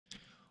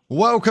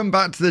Welcome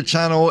back to the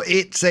channel.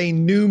 It's a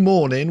new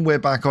morning. We're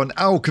back on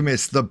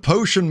Alchemist, the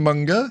potion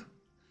monger.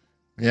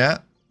 Yeah,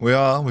 we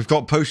are. We've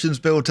got potions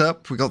built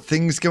up. We've got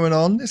things going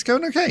on. It's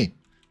going okay.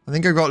 I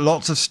think I've got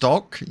lots of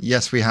stock.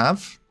 Yes, we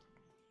have.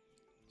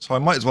 So I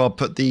might as well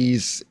put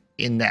these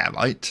in there,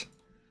 right?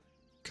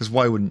 Because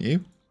why wouldn't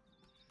you?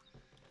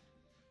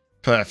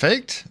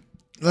 Perfect.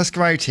 Let's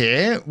go out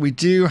here. We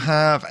do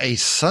have a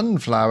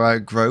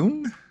sunflower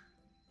grown.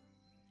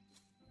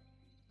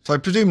 So I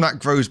presume that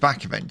grows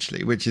back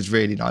eventually, which is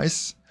really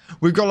nice.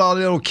 We've got our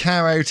little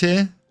cow out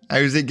here.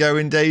 How's it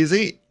going,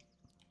 Daisy?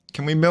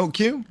 Can we milk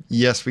you?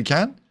 Yes, we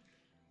can.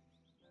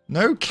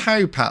 No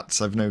cow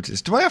pats, I've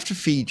noticed. Do I have to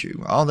feed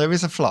you? Oh, there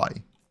is a fly.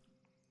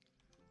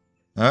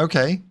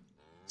 Okay.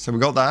 So we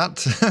got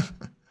that.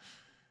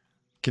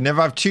 Can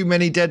never have too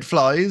many dead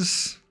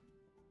flies.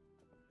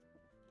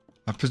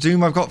 I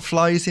presume I've got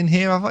flies in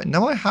here, have I?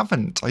 No, I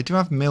haven't. I do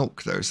have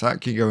milk, though, so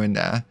that could go in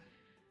there.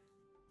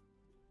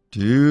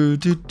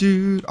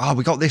 Oh,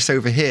 we got this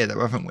over here,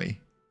 though, haven't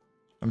we?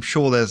 I'm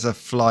sure there's a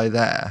fly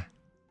there.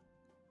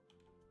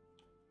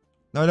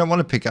 No, I don't want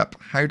to pick up.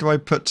 How do I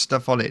put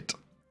stuff on it?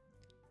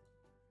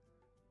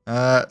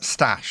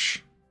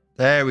 Stash.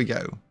 There we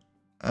go.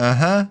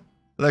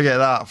 Look at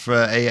that for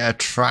a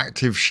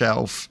attractive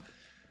shelf.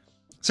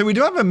 So we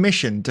do have a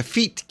mission.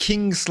 Defeat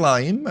King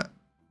Slime.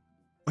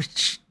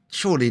 Which,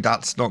 surely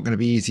that's not going to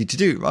be easy to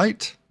do,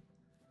 right?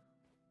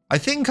 I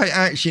think I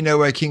actually know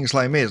where King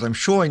Slime is. I'm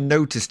sure I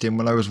noticed him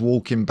when I was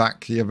walking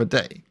back the other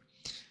day.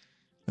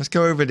 Let's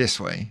go over this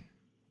way.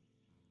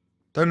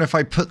 Don't know if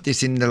I put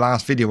this in the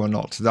last video or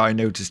not, that I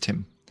noticed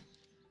him.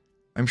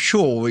 I'm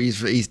sure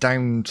he's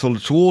down sort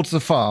of towards the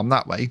farm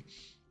that way.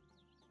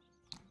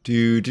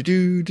 I've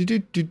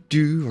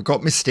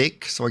got my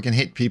stick so I can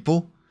hit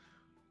people.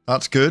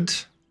 That's good.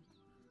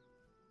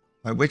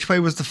 Right, which way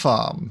was the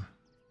farm?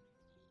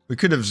 We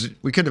could have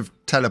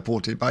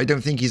teleported, but I don't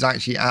think he's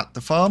actually at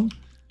the farm.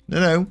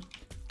 No.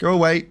 Go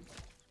away.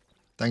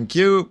 Thank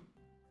you.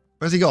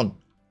 Where's he gone?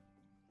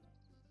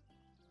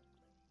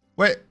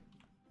 Wait.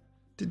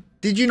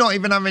 Did you not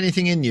even have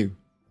anything in you?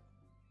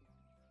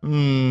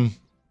 Rude.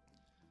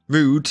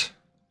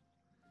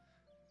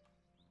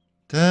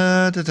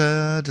 I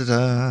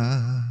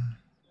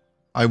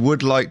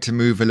would like to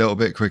move a little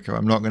bit quicker.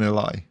 I'm not going to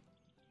lie.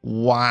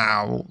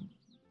 Wow.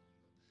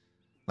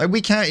 Like, we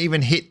can't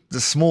even hit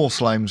the small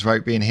slimes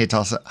without being hit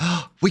ourselves.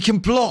 We can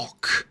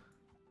block.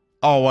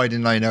 Oh, why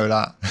didn't I know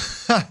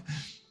that?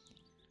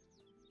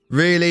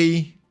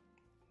 Really?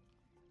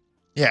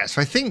 Yeah,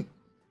 so I think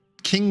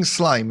King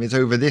Slime is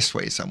over this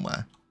way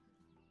somewhere.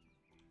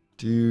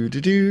 We're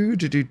going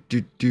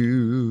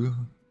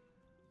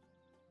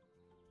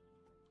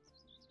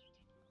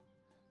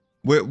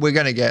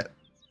to get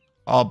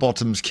our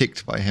bottoms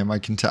kicked by him, I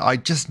can tell. I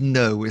just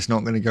know it's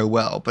not going to go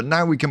well. But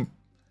now we can...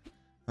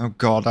 Oh,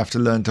 God, I have to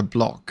learn to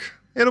block.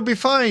 It'll be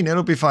fine.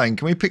 It'll be fine.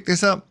 Can we pick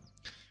this up?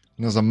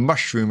 And there's a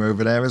mushroom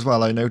over there as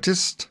well, I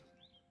noticed.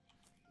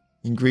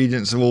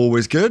 Ingredients are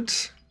always good.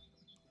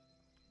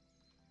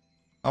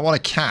 I want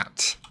a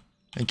cat.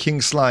 And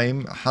King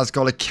Slime has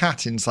got a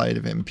cat inside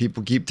of him.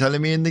 People keep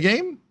telling me in the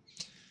game.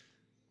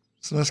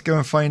 So let's go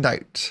and find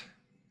out.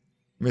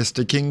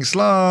 Mr. King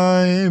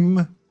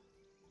Slime.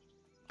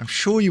 I'm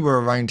sure you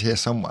were around here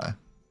somewhere.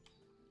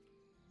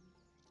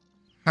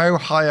 How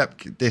high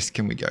up this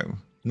can we go?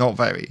 Not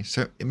very.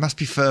 So it must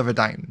be further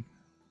down.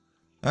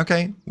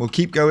 Okay, we'll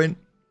keep going.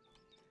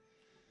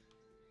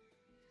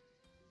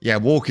 Yeah,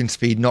 walking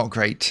speed, not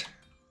great.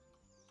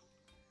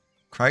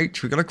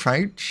 Crouch, we got to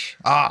crouch.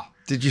 Ah,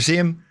 did you see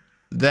him?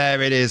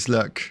 There it is,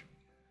 look.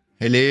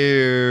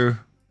 Hello.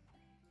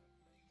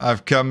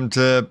 I've come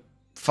to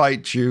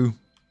fight you.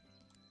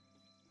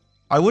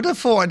 I would have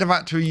thought I'd have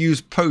had to use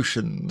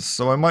potions,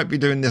 so I might be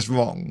doing this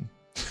wrong.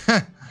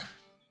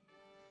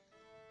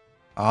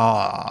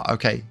 Ah,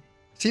 okay.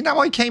 See, now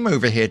I came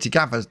over here to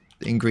gather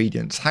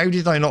ingredients. How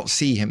did I not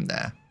see him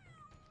there?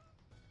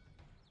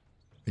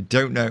 I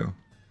don't know.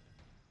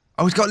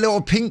 Oh, he's got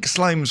little pink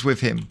slimes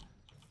with him.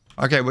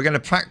 Okay, we're going to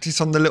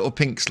practice on the little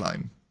pink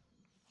slime.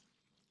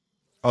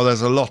 Oh,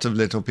 there's a lot of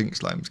little pink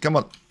slimes. Come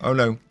on. Oh,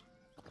 no.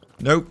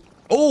 Nope.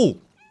 Oh!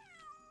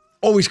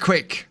 Oh, he's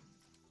quick.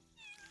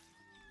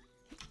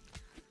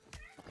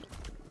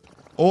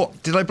 Oh,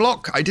 did I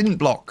block? I didn't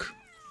block.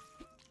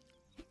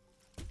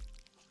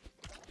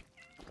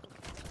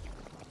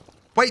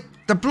 Wait,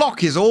 the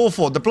block is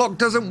awful. The block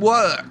doesn't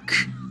work.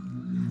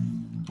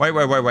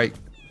 Wait.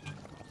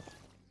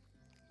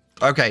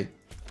 Okay.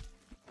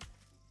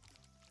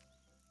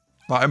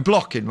 Right, I'm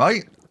blocking,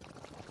 right?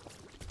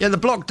 Yeah, the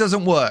block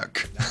doesn't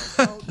work.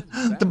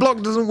 The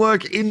block doesn't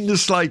work in the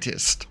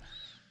slightest.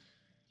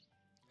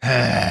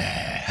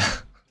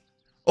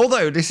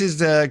 Although, this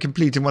is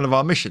completing one of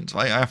our missions,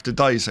 right? I have to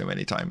die so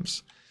many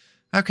times.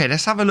 Okay,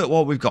 let's have a look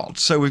what we've got.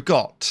 So we've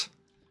got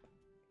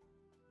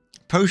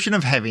Potion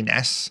of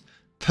Heaviness,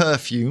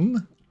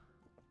 Perfume.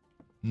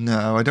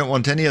 No, I don't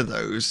want any of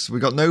those. We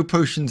got no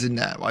potions in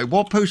there. Right,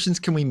 what potions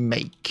can we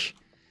make?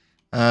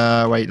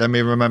 Wait, let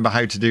me remember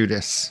how to do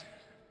this.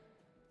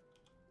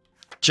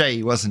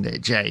 J, wasn't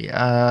it? J.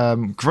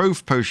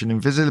 Growth potion,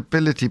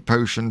 invisibility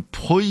potion,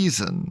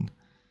 poison.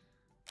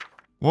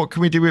 What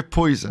can we do with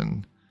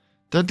poison?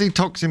 Deadly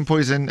toxin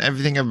poison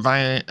everything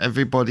around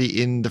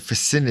everybody in the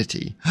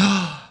vicinity.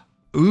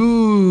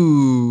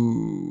 Ooh.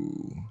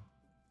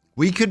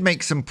 We could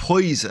make some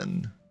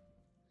poison.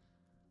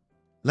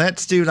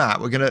 Let's do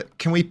that. We're gonna.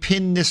 Can we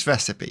pin this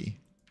recipe?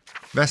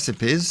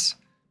 Recipes.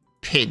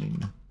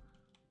 Pin.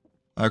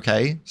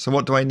 Okay. So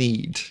what do I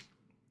need?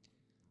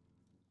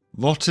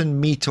 Rotten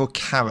meat or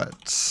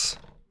carrots?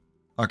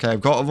 Okay,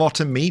 I've got a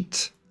rotten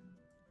meat.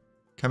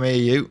 Come here,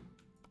 you.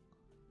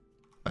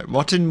 Right,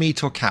 rotten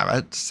meat or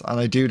carrots, and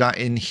I do that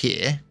in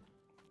here.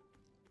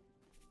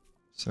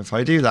 So if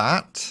I do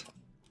that,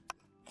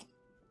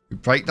 we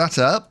break that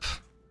up.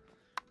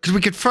 Because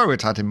we could throw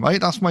it at him, right?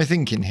 That's my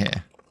thinking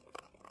here.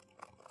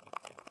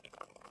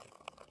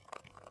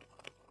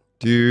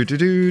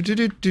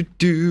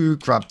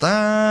 Grab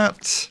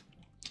that.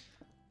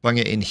 Bring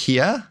it in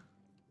here.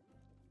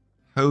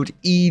 Hold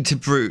E to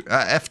brew,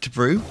 F to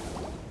brew.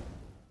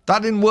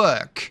 That didn't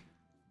work.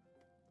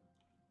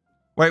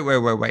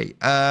 Wait.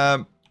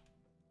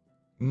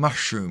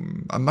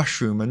 Mushroom. A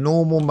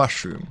normal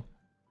mushroom.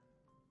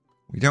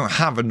 We don't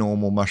have a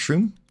normal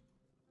mushroom.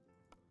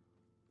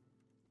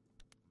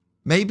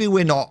 Maybe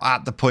we're not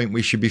at the point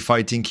we should be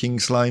fighting King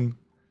Slime.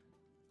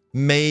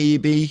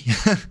 Maybe.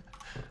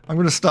 I'm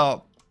going to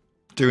start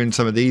doing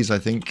some of these, I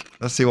think.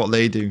 Let's see what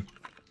they do.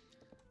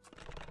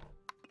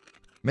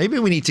 Maybe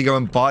we need to go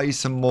and buy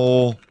some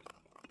more...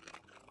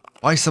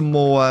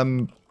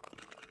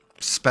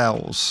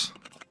 spells.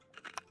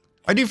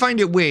 I do find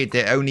it weird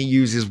that it only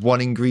uses one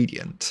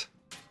ingredient.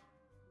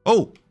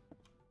 Oh!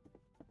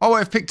 Oh,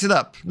 I've picked it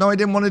up. No, I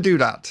didn't want to do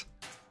that.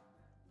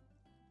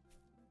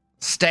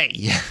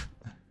 Stay.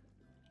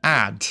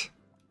 Add.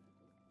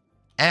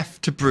 F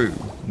to brew.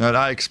 No,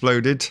 that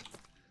exploded.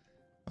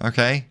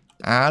 Okay.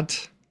 Add.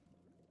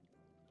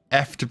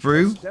 F to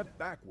brew. A step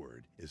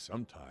backward is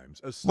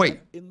sometimes a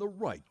step in the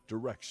right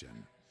direction.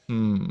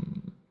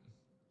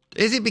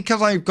 Is it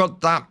because I've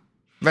got that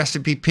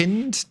recipe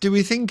pinned, do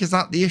we think? Is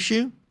that the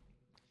issue?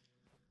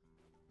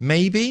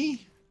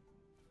 Maybe?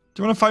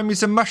 Do you want to find me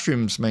some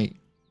mushrooms, mate?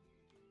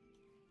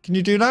 Can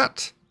you do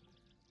that?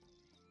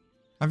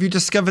 Have you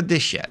discovered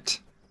this yet?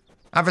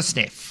 Have a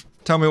sniff.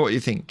 Tell me what you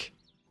think.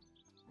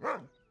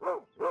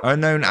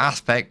 Unknown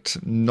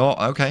aspect. Not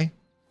okay.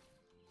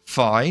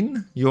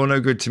 Fine. You're no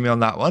good to me on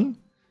that one.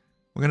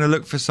 We're going to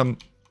look for some...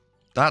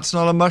 That's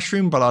not a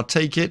mushroom, but I'll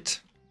take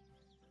it.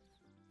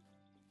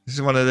 This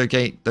is one of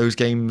those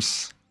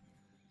games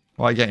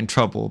where I get in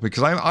trouble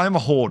because I'm a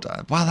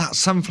hoarder. Wow, that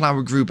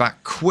sunflower grew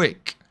back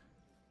quick.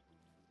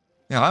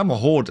 Yeah, I'm a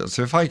hoarder,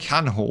 so if I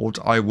can hoard,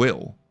 I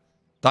will.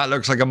 That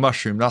looks like a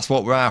mushroom. That's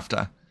what we're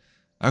after.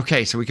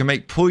 Okay, so we can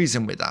make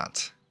poison with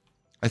that.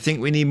 I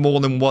think we need more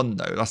than one,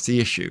 though. That's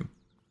the issue.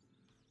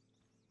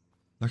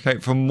 Okay,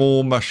 for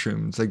more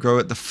mushrooms. They grow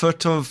at the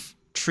foot of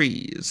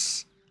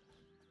trees.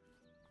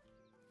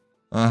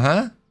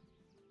 Uh-huh.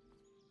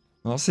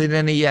 Not seen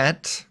any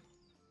yet.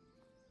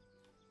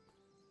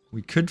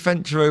 We could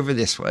venture over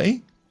this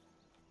way.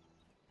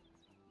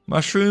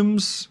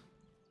 Mushrooms.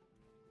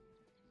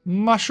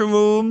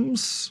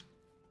 Mushrooms.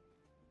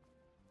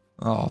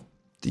 Oh,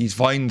 these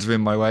vines are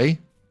in my way.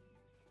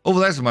 Oh,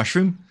 there's a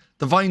mushroom.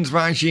 The vines were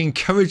actually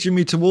encouraging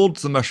me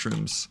towards the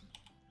mushrooms.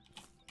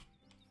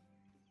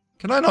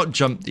 Can I not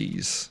jump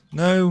these?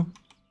 No.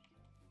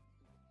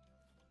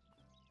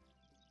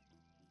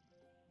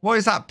 What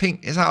is that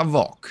pink? Is that a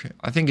rock?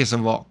 I think it's a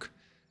rock.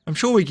 I'm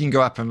sure we can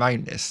go up and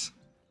round this.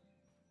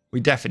 We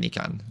definitely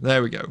can.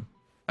 There we go.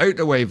 Out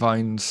the way,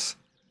 vines.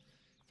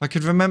 If I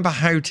could remember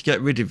how to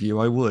get rid of you,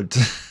 I would.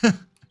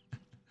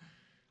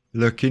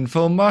 Looking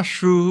for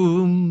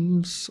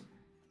mushrooms.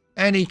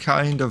 Any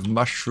kind of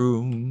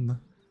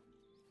mushroom.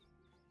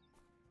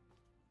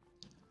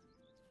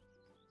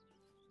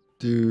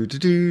 Do.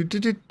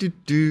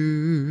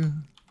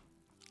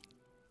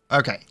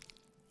 Okay.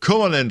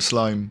 Come on in,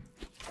 slime.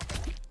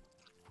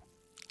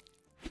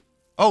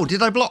 Oh,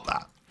 did I block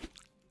that?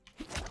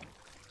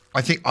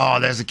 I think... Oh,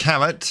 there's a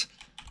carrot.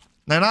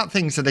 Now, that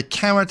thing said a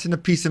carrot and a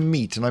piece of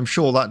meat, and I'm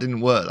sure that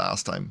didn't work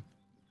last time.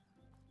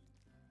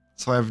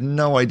 So I have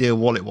no idea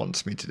what it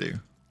wants me to do.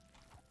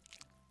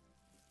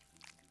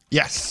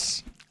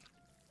 Yes.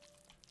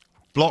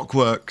 Block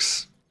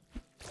works.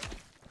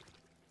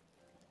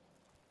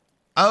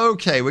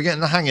 Okay, we're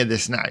getting the hang of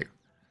this now.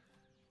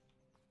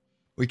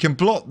 We can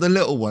block the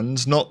little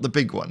ones, not the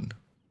big one.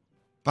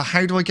 But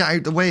how do I get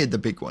out the way of the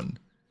big one?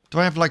 Do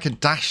I have like a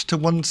dash to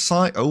one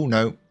side? Oh,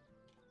 no.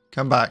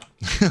 Come back.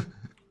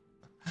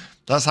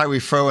 That's how we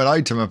throw an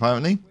item,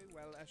 apparently.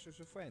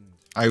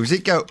 How's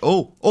it go?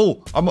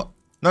 Oh,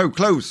 no,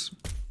 close.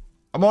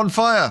 I'm on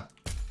fire.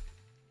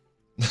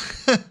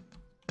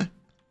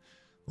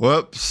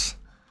 Whoops.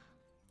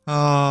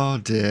 Oh,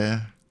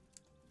 dear.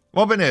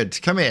 Robin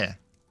Hood, come here.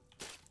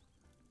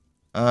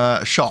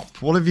 Shop.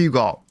 What have you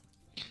got?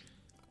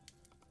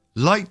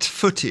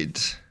 Light-footed.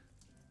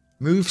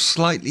 Move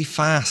slightly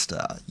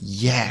faster.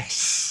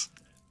 Yes.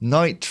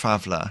 Night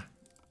Traveller.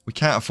 We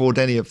can't afford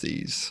any of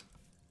these.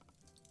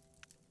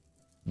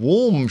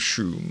 Warm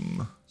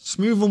shroom.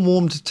 Smooth and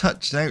warm to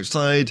touch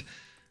outside.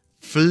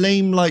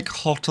 Flame like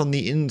hot on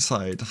the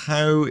inside.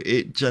 How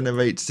it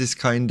generates this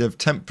kind of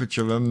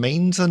temperature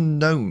remains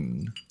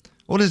unknown.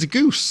 Oh, there's a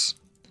goose.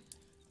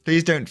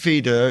 Please don't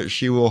feed her.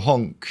 She will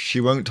honk. She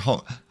won't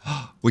honk.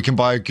 We can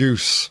buy a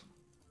goose.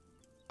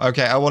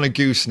 Okay, I want a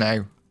goose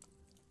now.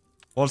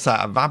 What's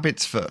that? A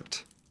rabbit's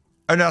foot.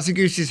 Oh, no, that's a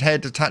goose's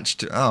head attached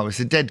to... Oh, it's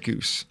a dead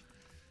goose.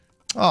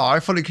 Oh, I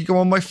thought it could go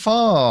on my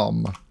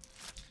farm.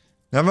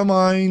 Never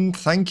mind.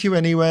 Thank you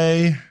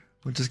anyway.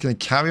 We're just going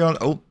to carry on.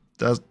 Oh,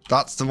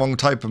 that's the wrong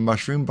type of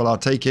mushroom, but I'll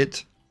take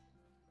it.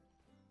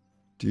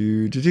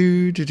 Do.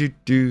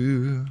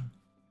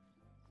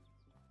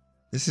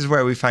 This is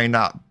where we found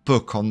that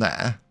book on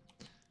there.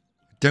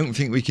 Don't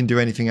think we can do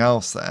anything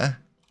else there.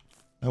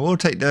 I will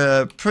take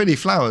the pretty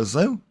flowers,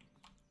 though.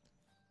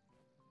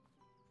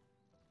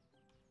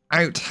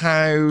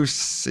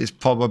 Outhouse is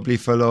probably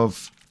full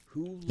of...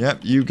 Yep,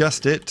 you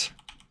guessed it.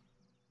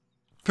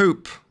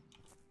 Poop.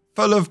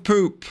 Full of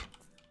poop.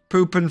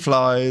 Poop and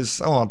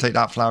flies. Oh, I'll take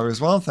that flower as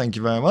well. Thank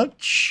you very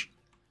much.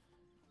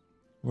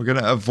 We're going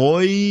to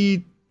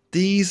avoid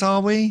these,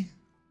 are we?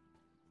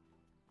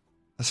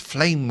 There's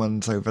flame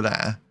ones over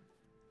there.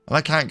 And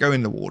I can't go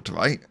in the water,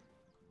 right?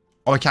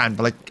 Oh, I can,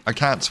 but I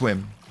can't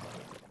swim.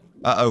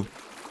 Uh-oh.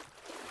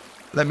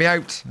 Let me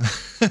out.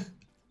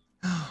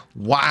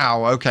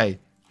 Wow, okay.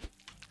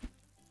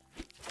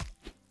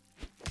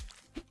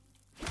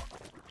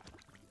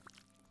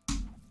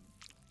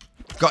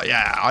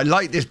 Yeah, I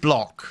like this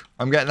block.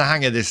 I'm getting the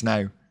hang of this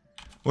now.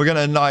 We're going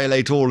to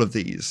annihilate all of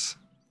these.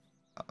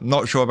 I'm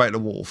not sure about the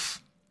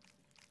wolf.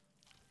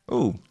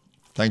 Oh,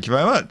 thank you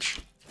very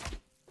much.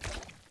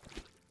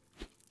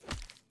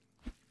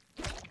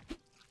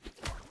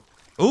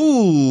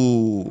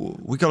 Ooh,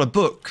 we got a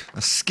book.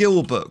 A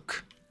skill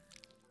book.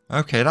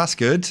 Okay, that's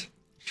good.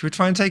 Should we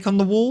try and take on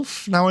the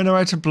wolf? Now I know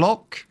how to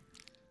block.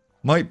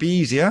 Might be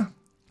easier.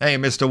 Hey,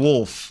 Mr.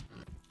 Wolf.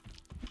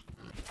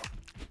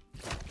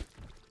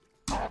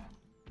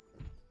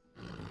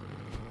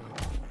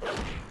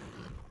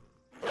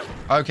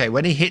 Okay,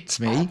 when he hits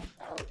me...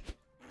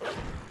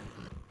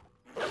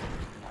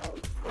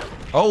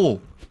 Oh!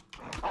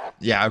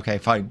 Yeah, okay,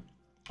 fine.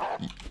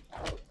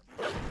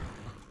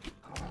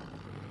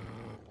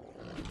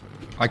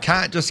 I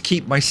can't just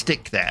keep my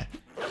stick there.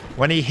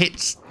 When he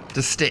hits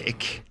the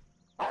stick...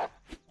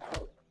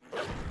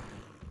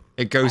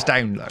 It goes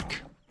down, look.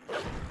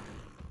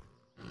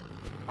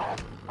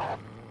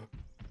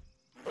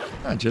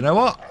 Oh, do you know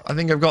what? I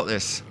think I've got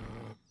this.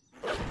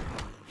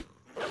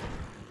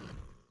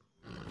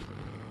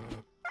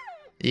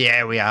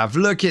 Yeah, we have.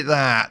 Look at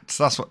that.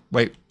 That's what...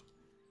 Wait.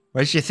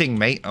 Where's your thing,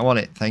 mate? I want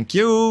it. Thank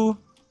you.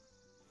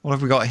 What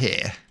have we got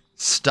here?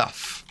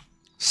 Stuff.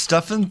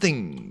 Stuff and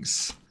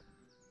things.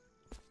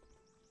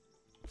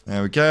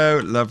 There we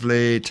go.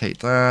 Lovely. Take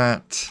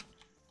that.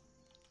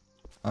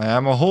 I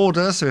am a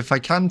hoarder, so if I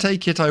can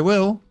take it, I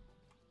will.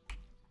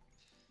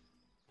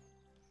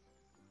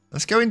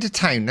 Let's go into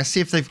town. Let's see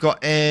if they've got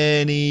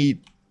any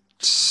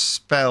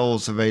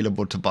spells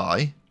available to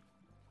buy.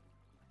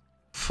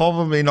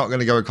 Probably not going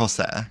to go across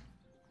there.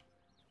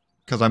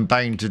 Because I'm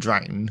bound to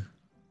drown.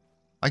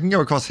 I can go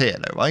across here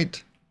though,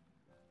 right?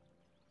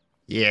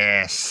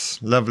 Yes.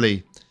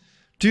 Lovely.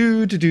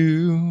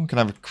 Can I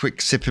have a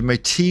quick sip of my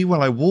tea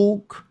while I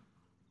walk?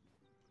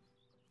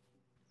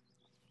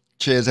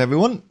 Cheers,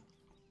 everyone.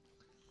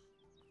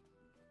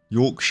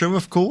 Yorkshire,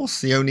 of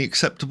course. The only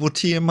acceptable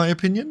tea in my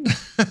opinion.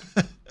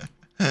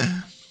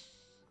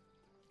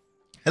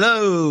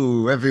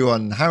 Hello,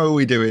 everyone. How are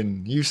we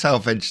doing? You sell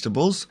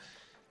vegetables?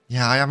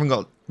 Yeah, I haven't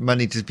got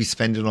money to be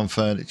spending on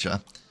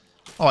furniture.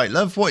 Alright,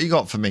 love, what you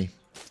got for me?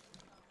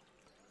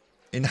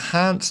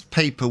 Enhanced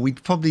paper,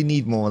 we'd probably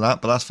need more of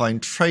that, but that's fine.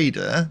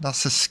 Trader,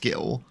 that's a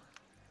skill.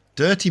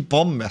 Dirty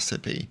bomb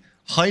recipe.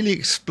 Highly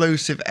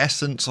explosive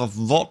essence of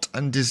rot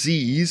and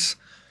disease.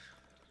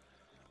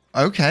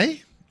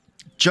 Okay.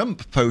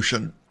 Jump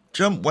potion.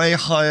 Jump way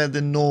higher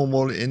than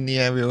normal in the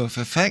area of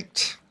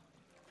effect.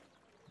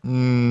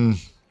 Poison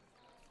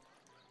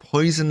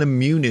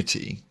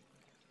immunity.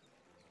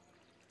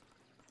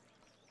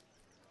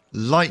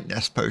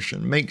 Lightness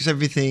potion makes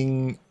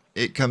everything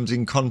it comes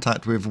in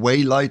contact with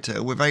way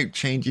lighter without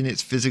changing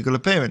its physical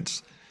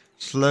appearance.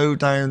 Slow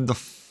down the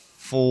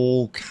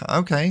fall.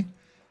 Okay.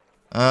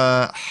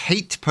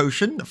 Hate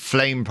potion.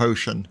 Flame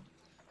potion.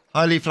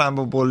 Highly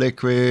flammable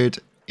liquid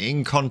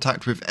in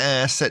contact with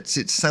air sets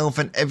itself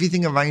and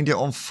everything around it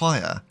on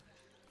fire.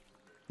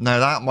 Now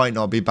that might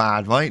not be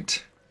bad,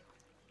 right?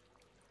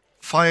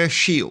 Fire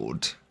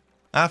shield.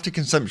 After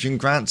consumption,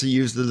 grants a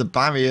user the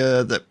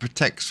barrier that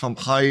protects from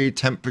high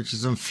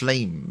temperatures and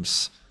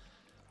flames.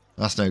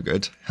 That's no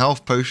good.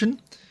 Health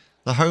potion.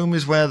 The home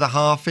is where the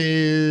hearth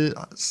is.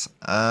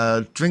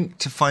 Drink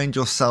to find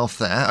yourself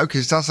there.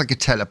 Okay, so that's like a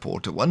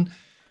teleporter one.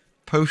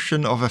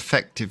 Potion of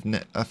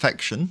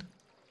affection.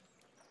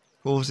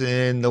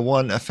 Causing the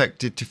one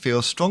affected to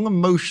feel strong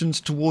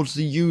emotions towards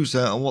the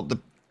user and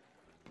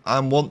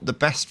want the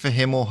best for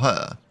him or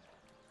her.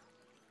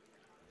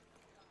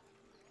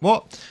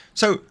 What?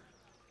 So,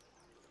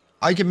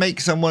 I can make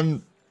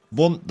someone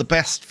want the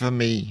best for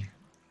me.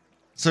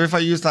 So if I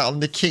use that on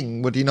the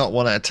king, would he not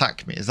want to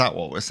attack me? Is that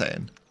what we're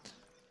saying?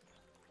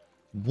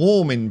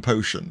 Warming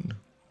potion.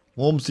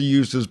 Warms the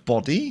user's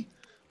body.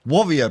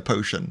 Warrior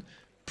potion.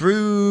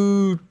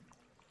 Brew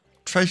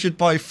treasured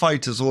by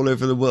fighters all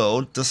over the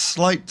world. The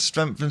slight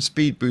strength and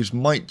speed boost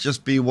might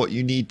just be what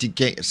you need to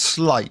get.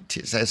 Slight.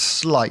 It says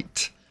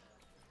slight.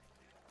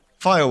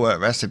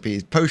 Firework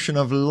recipes. Potion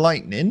of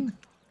lightning.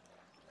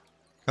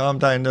 Calm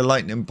down the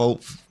lightning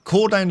bolt.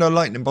 Call down the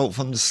lightning bolt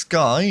from the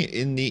sky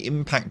in the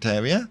impact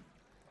area.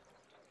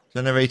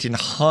 Generating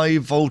high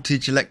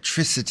voltage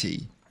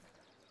electricity.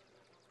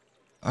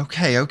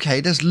 Okay,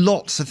 okay. There's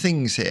lots of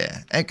things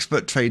here.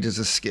 Expert trader's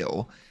a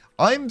skill.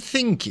 I'm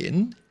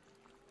thinking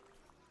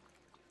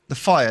the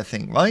fire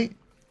thing, right?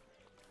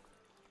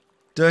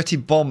 Dirty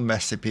bomb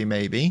recipe,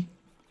 maybe.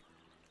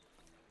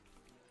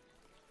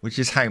 Which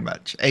is how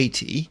much?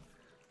 80.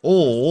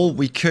 Or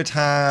we could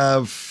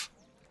have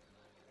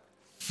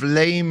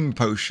flame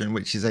potion,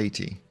 which is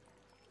 80.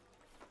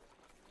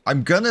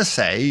 I'm gonna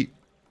say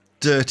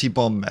dirty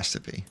bomb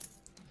recipe.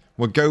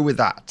 We'll go with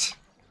that.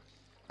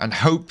 And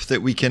hope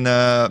that we can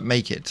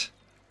make it.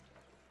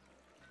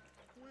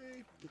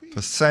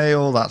 For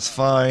sale, that's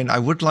fine. I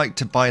would like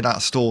to buy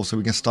that store so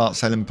we can start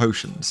selling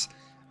potions.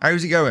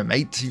 How's it going,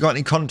 mate? You got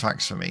any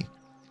contracts for me?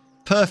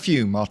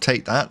 Perfume, I'll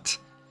take that.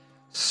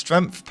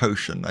 Strength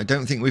potion. I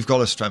don't think we've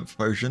got a strength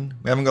potion.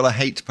 We haven't got a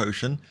hate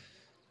potion.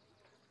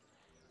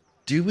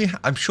 Do we?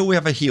 I'm sure we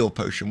have a heal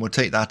potion. We'll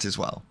take that as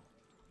well.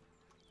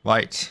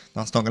 Right.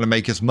 That's not going to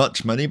make us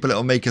much money, but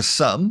it'll make us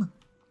some.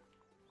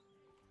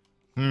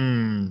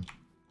 The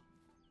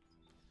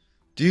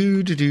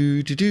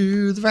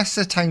rest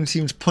of the town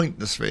seems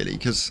pointless, really,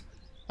 because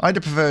I'd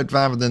have preferred,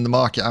 rather than the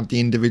market, have the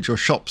individual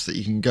shops that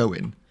you can go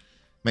in.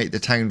 Make the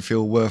town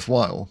feel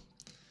worthwhile.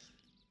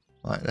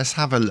 Right, let's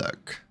have a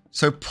look.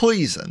 So,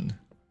 poison.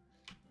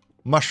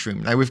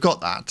 Mushroom. Now, we've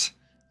got that.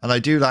 And I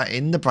do that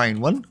in the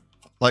brown one.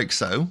 Like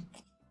so.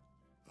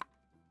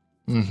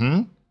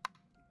 Then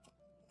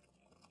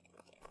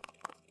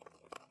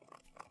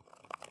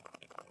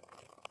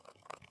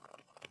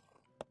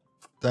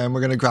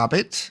we're going to grab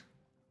it.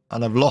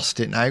 And I've lost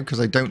it now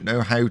because I don't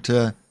know how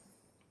to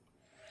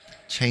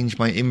change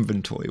my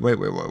inventory. Wait.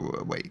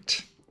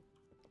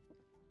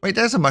 Wait,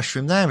 there's a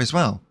mushroom there as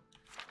well.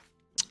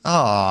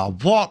 Ah,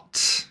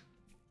 what?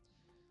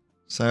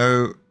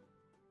 So,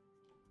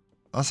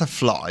 that's a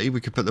fly.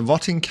 We could put the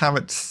rotting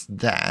carrots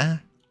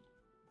there.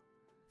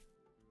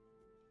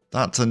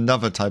 That's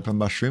another type of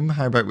mushroom.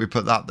 How about we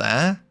put that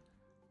there?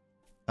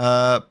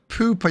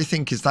 Poop, I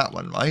think, is that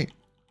one, right?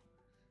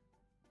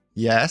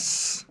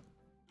 Yes.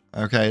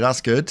 Okay,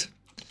 that's good.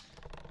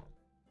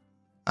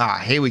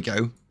 Ah, here we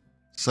go.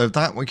 So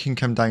that one can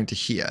come down to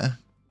here.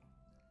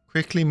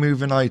 Quickly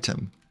move an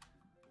item.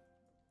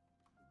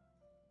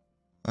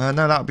 No,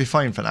 that'll be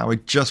fine for now. I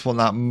just want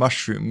that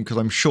mushroom because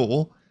I'm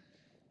sure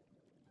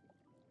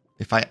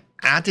if I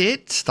add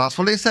it, that's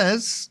what it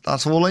says.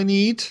 That's all I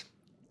need.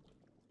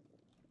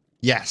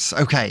 Yes,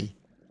 okay.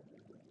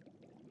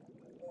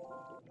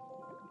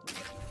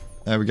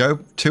 There we go.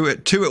 Two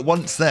at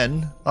once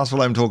then. That's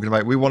what I'm talking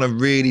about. We want a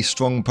really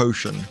strong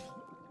potion.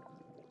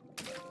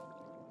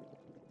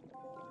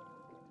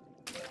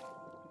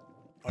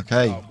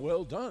 Okay.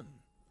 Well done.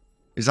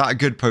 Is that a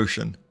good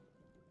potion?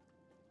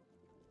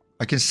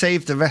 I can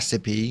save the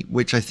recipe,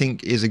 which I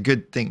think is a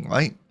good thing,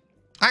 right?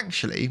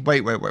 Actually,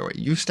 wait.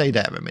 You stay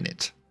there a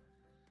minute.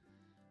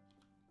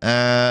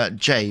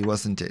 J,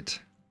 wasn't it?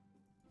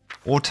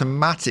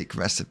 Automatic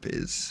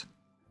recipes.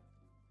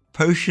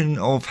 Potion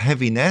of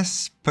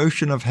heaviness.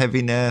 Potion of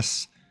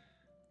heaviness.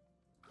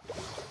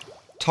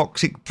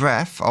 Toxic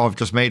breath. Oh, I've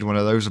just made one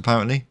of those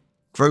apparently.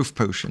 Growth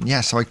potion.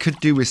 Yeah, so I could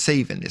do with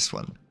saving this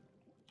one.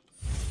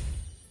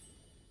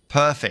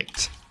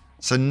 Perfect.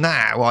 So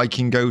now I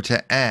can go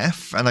to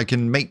F and I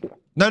can make...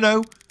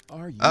 No.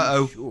 Are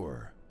you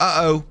sure?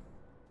 Uh-oh.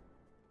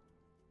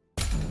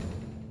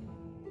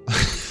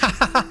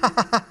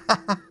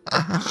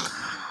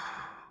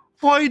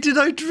 Why did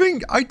I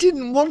drink? I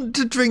didn't want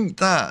to drink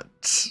that.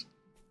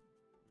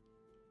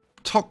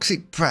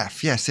 Toxic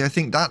breath. Yeah, see, I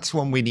think that's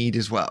one we need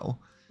as well.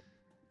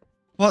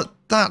 What?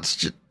 That's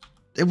just...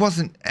 It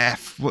wasn't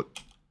F. What?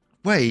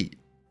 Wait.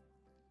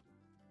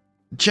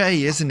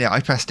 J, isn't it?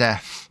 I pressed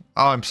F.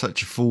 Oh, I'm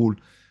such a fool.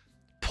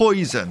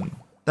 Poison.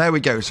 There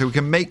we go. So we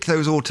can make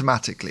those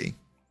automatically.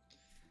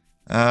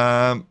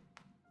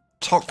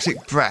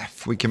 Toxic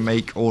breath we can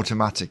make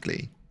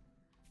automatically.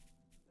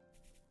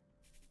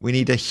 We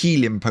need a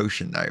healing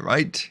potion now,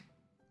 right?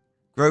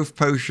 Growth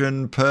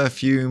potion,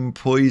 perfume,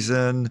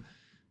 poison,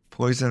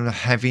 poison of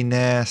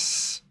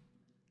heaviness.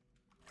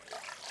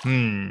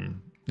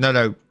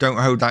 No, don't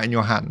hold that in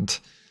your hand.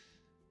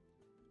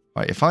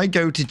 Right, if I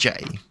go to J,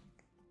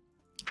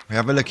 we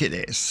have a look at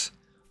this.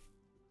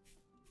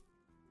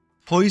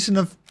 Poison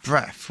of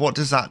breath, what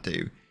does that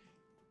do?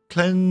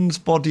 Cleanse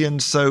body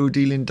and soul,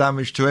 dealing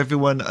damage to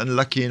everyone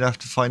unlucky enough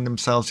to find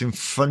themselves in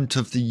front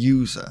of the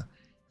user.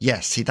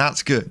 Yes, see,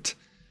 that's good.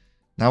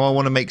 Now I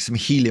want to make some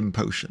healing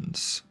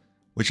potions,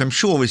 which I'm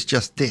sure is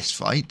just this,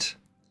 right?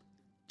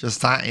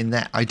 Just that in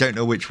there. I don't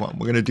know which one.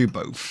 We're going to do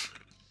both.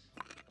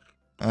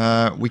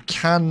 We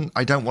can...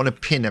 I don't want to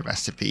pin a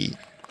recipe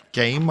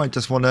game. I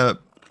just want to...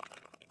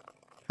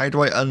 How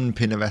do I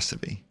unpin a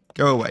recipe?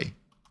 Go away.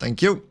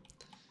 Thank you.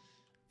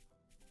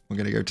 We're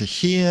going to go to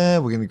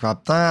here. We're going to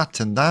grab that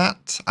and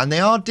that. And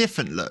they are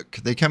different, look.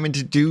 They come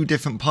into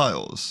different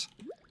piles.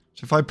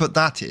 So if I put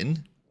that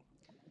in,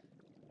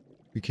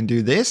 we can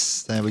do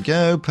this. There we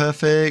go.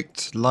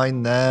 Perfect.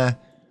 Line there.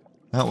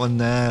 That one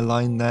there.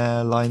 Line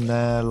there. Line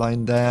there.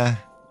 Line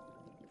there.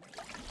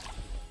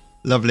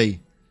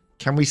 Lovely.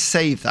 Can we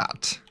save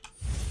that?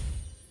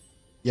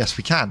 Yes,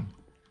 we can.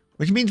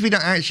 Which means we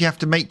don't actually have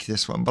to make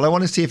this one. But I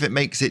want to see if it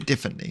makes it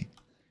differently.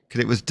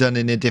 Because it was done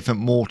in a different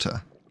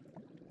mortar.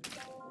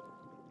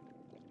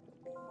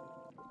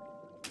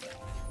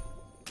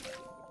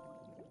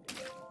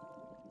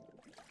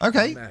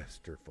 Okay.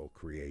 Masterful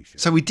creation.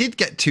 So we did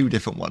get 2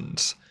 different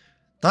ones.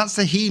 That's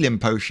the healing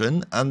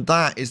potion, and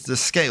that is the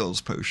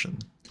scales potion.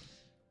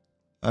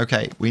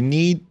 Okay, we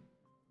need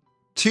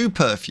 2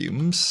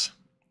 perfumes.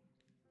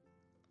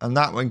 And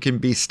that one can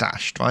be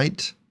stashed,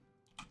 right?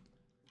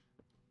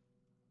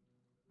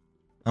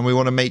 And we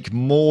want to make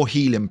more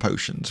healing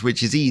potions,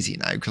 which is easy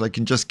now, because I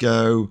can just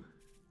go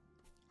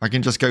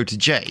to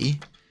J,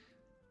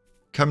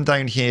 come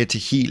down here to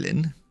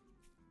healing,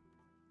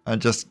 and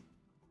just...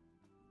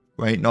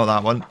 Wait, not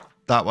that one.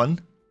 That one.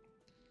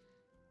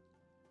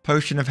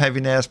 Potion of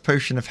heaviness.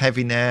 Potion of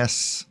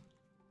heaviness.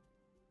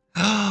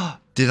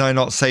 Did I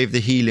not save the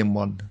healing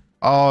one?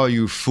 Oh,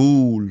 you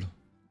fool.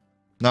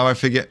 Now I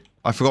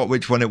forgot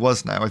which one it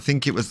was now. I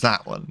think it was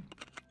that one.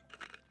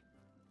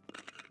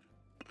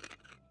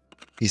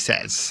 He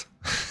says.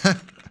 I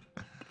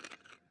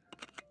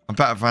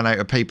bet I've run out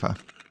of paper.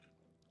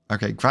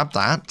 Okay, grab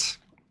that.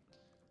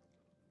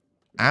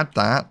 Add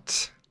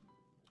that.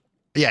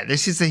 Yeah,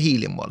 this is the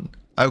healing one.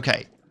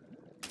 Okay.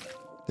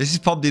 This is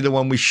probably the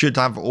one we should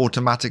have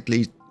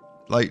automatically.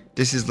 Like,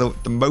 this is the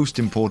most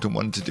important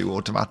one to do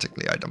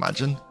automatically, I'd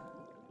imagine.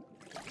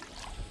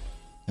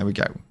 There we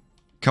go.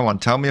 Come on,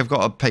 tell me I've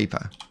got a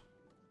paper.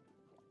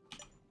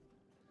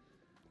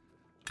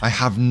 I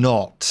have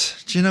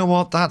not. Do you know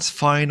what? That's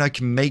fine. I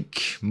can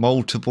make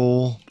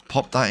multiple.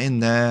 Pop that in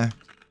there.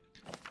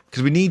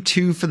 Because we need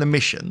 2 for the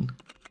mission.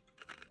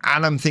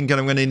 And I'm thinking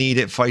I'm going to need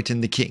it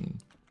fighting the king.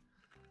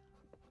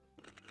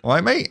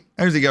 Alright, mate.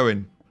 How's it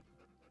going?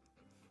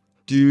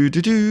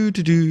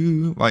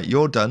 Right,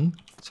 you're done.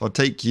 So I'll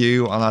take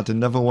you. I'll add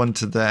another one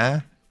to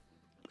there.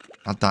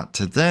 Add that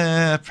to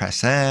there.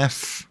 Press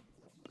F.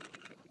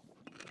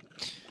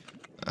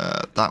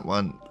 That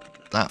one.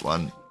 That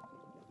one.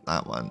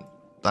 That one.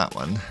 That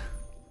one.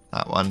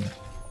 That one.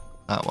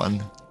 That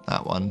one.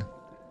 That one.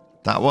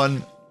 That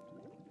one.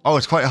 Oh,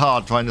 it's quite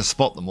hard trying to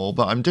spot them all,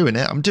 but I'm doing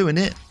it. I'm doing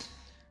it.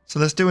 So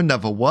let's do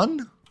another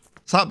one.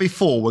 So that'll be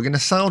 4. We're going to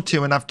sell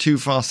 2 and have 2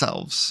 for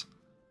ourselves.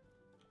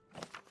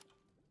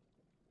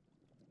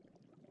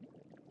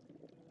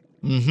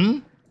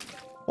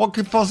 What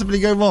could possibly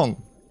go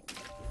wrong?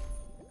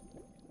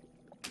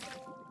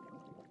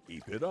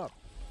 Keep it up.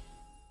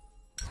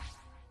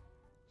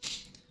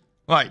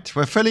 Right,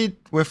 we're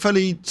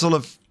fully sort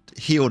of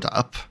healed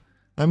up.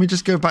 Let me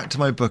just go back to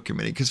my book a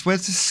minute, because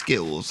where's the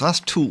skills? That's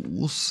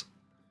tools.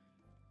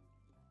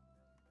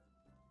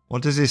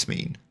 What does this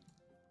mean?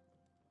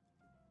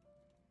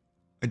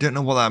 I don't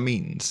know what that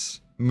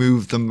means.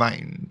 Move the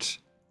mound.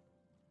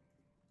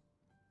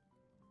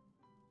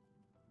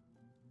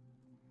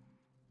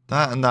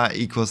 That and that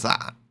equals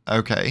that.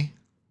 Okay.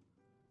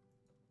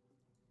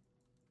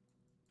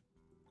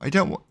 I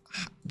don't...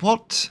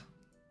 What?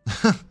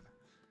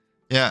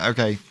 Yeah,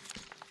 okay.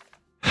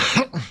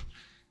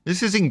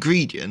 This is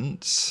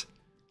ingredients.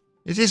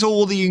 Is this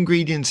all the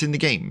ingredients in the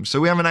game? So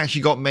we haven't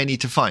actually got many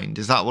to find.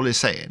 Is that what it's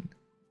saying?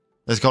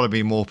 There's got to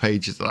be more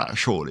pages of that,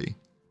 surely.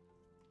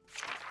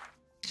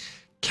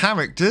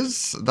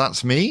 Characters.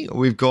 That's me.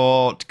 We've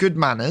got good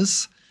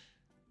manners.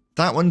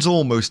 That one's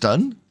almost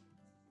done.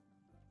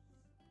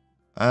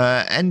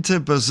 Enter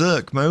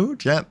berserk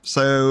mode. Yep.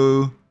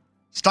 So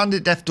stand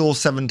at death door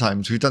 7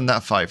 times. We've done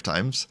that 5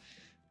 times.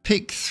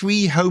 Pick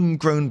 3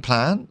 homegrown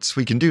plants.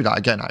 We can do that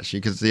again,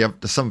 actually, because the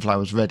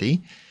sunflower's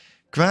ready.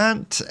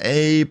 Grant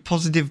a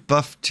positive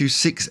buff to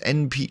 6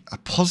 NP. A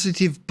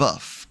positive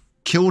buff.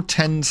 Kill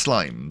 10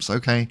 slimes.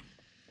 Okay.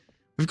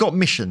 We've got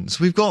missions.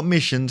 We've got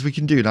missions. We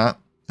can do that.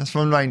 Let's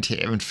run around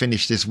here and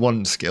finish this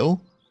one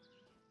skill.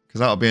 Because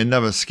that'll be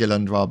another skill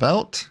under our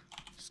belt.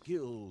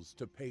 Skills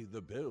to pay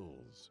the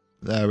bills.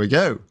 There we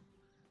go.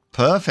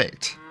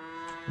 Perfect.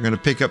 I'm going to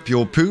pick up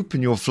your poop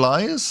and your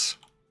flyers.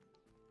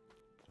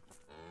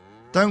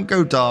 Don't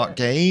go dark,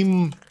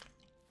 game.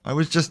 I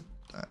was just...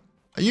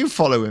 Are you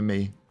following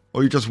me?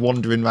 Or are you just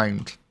wandering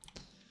round?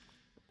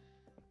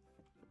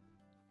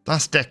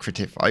 That's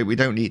decorative, right? We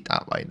don't need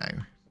that right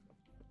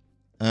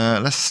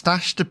now. Let's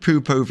stash the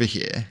poop over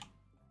here.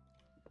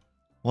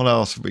 What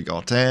else have we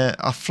got?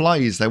 Our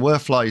flies. There were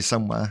flies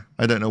somewhere.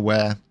 I don't know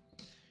where.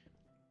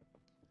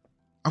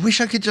 I wish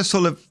I could just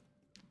sort of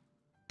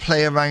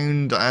play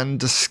around and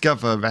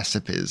discover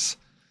recipes.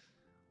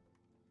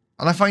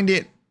 And I find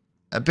it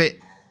a bit,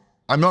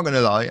 I'm not going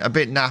to lie, a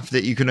bit naff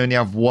that you can only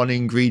have one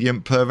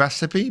ingredient per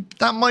recipe.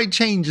 That might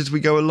change as we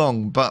go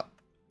along, but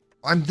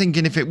I'm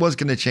thinking if it was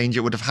going to change,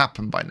 it would have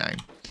happened by now.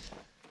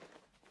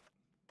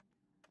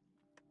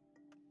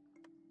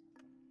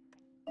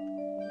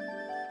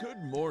 Good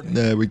morning.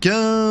 There we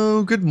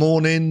go. Good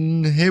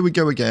morning. Here we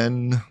go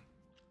again.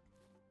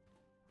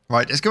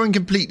 Right, let's go and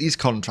complete these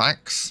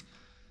contracts.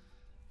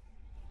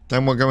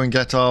 Then we'll go and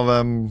get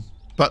our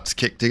butts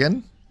kicked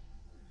again.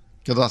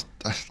 Because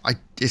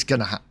it's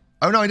going to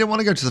oh no, I don't want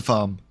to go to the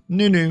farm.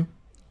 No.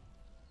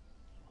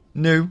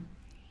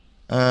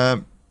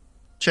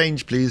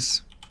 Change,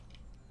 please.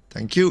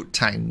 Thank you.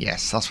 Town,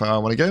 yes, that's where I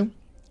want to go.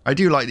 I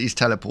do like these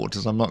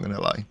teleporters, I'm not going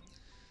to lie.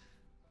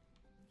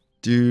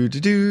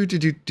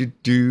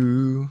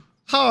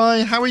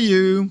 Hi, how are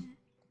you?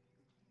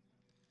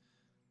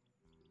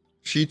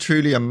 She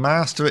truly a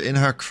master in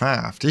her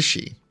craft, is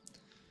she?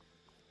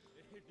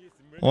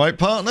 Alright,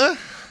 partner.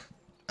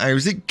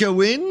 How's it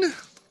going?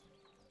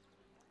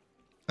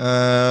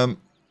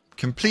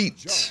 Complete.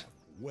 Job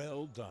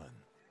well done.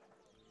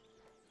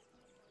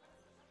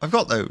 I've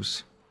got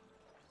those.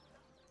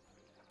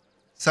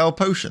 Sell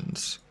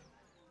potions.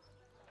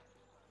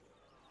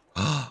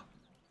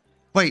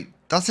 Wait,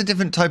 that's a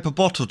different type of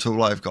bottle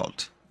tool I've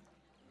got.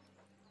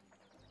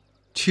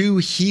 2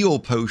 heal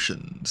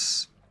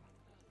potions.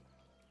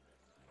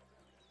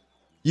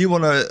 You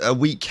want a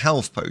weak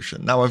health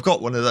potion. Now I've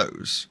got one of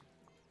those.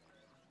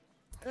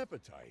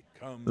 Appetite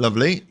comes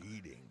Lovely. with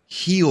eating.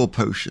 Heal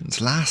potions.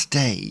 Last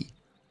day.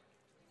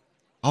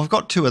 I've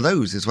got 2 of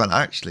those as well,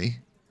 actually.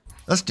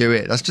 Let's do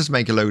it. Let's just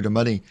make a load of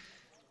money.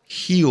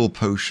 Heal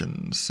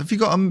potions. Have you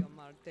got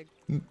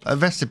a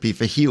recipe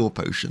for heal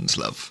potions,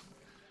 love?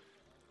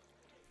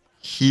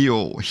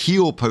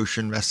 Heal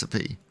potion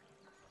recipe.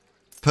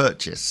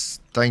 Purchase.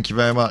 Thank you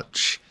very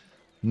much.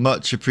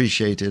 Much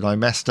appreciated. I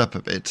messed up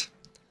a bit.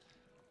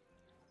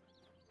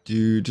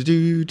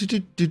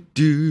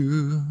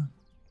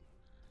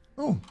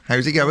 Oh,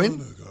 how's it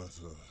going?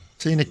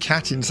 Seeing a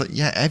cat inside.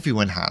 Yeah,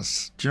 everyone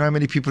has. Do you know how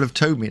many people have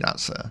told me that,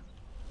 sir?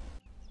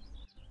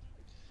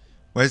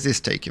 Where's this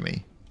taking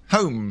me?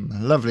 Home.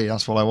 Lovely,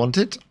 that's what I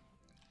wanted.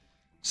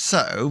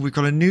 So, we've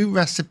got a new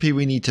recipe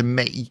we need to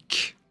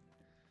make.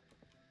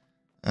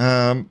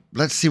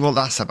 Let's see what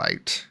that's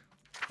about.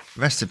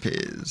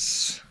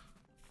 Recipes.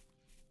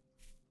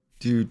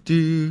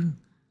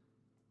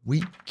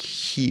 Weak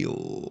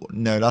heal.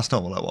 No, that's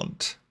not what I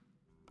want.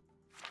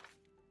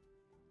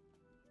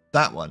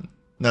 That one.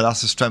 No,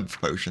 that's a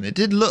strength potion. It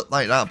did look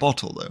like that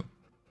bottle, though.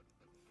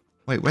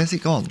 Wait, where's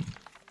it gone?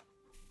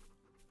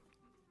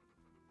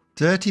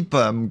 Dirty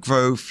Bum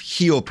Growth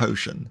Heal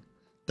Potion.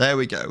 There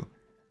we go.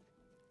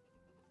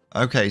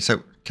 Okay,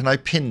 so can I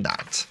pin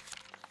that?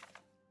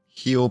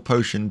 Heal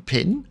Potion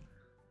pin?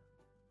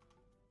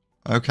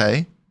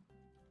 Okay.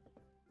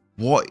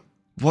 What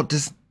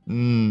does...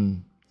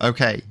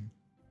 okay.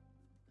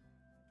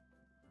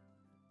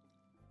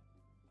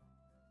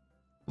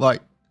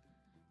 Right.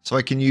 So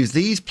I can use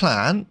these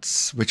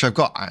plants, which I've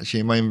got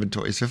actually in my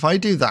inventory. So if I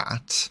do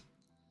that,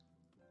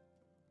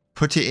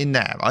 put it in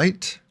there,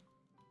 right?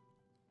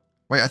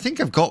 Wait, I think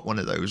I've got one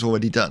of those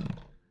already done.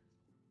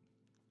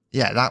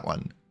 Yeah, that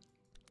one.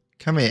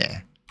 Come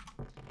here.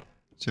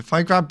 So if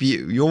I grab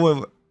you,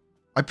 you're...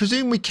 I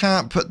presume we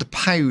can't put the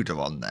powder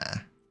on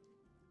there.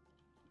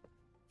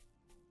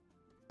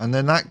 And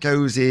then that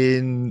goes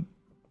in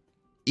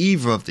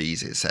either of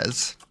these, it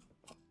says.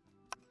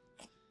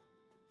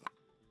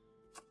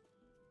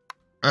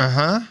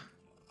 Uh-huh.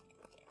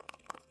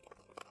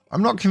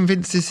 I'm not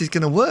convinced this is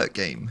going to work,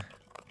 game.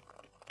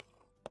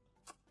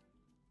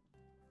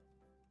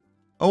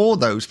 Oh, all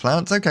those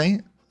plants, okay.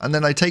 And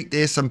then I take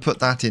this and put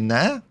that in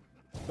there.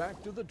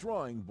 Back to the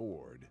drawing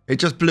board. It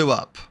just blew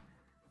up.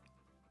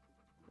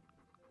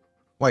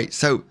 Wait,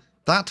 so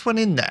that one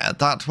in there,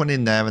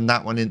 and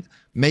that one in...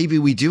 Maybe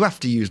we do have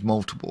to use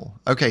multiple.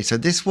 Okay, so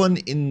this one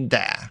in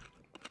there.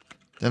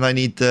 Then I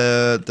need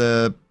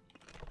the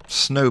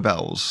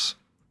snowballs.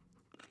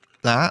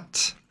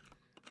 That.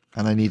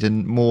 And I need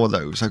more of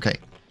those. Okay.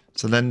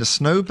 So then the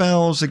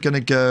snowballs are going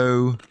to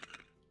go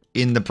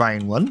in the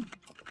brown one.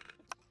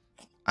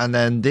 And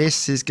then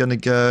this is going to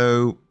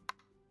go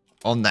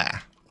on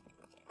there.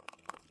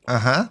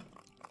 Uh-huh.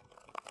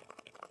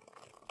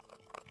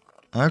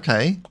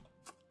 Okay.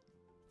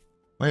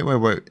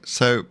 Wait.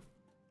 So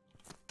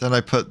then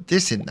I put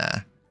this in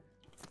there.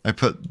 I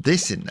put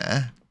this in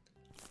there.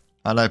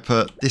 And I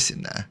put this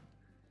in there.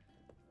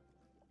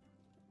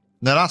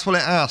 Now that's what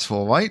it asked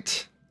for,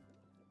 right?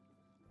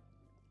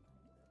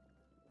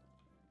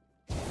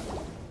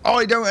 Oh,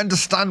 I don't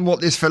understand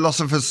what this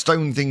Philosopher's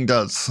Stone thing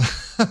does.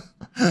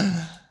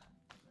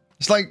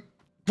 It's like,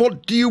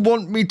 what do you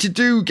want me to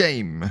do,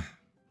 game?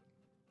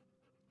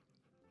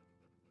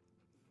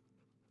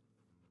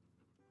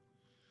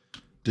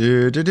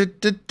 See,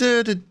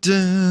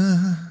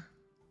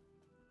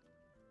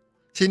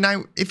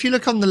 now, if you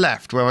look on the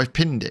left where I've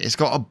pinned it, it's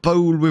got a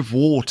bowl with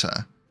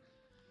water.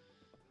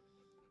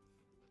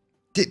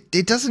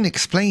 It doesn't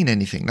explain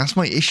anything. That's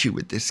my issue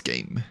with this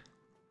game.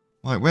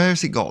 Right, where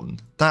has it gone?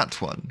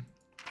 That one.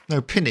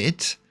 No, pin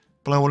it,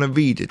 but I want to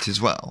read it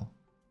as well.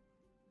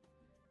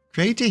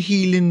 Create a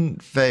healing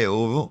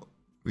veil,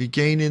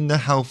 regaining the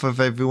health of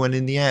everyone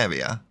in the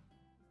area.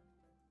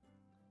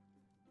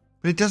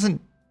 But it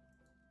doesn't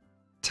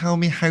tell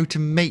me how to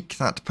make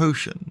that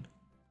potion.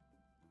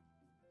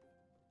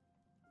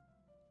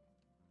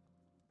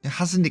 It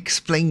hasn't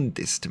explained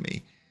this to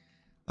me.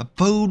 A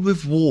bowl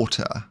with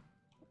water.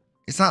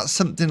 Is that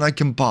something I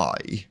can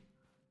buy?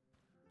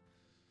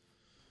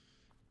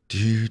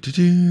 Do do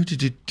do do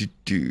do do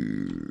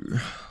do.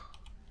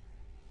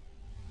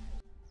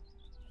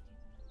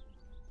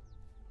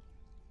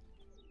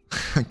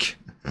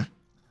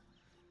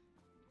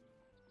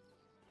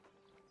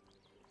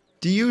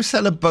 Do you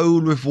sell a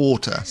bowl with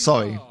water?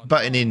 Sorry,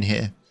 button in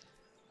here.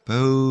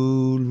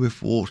 Bowl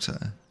with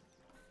water.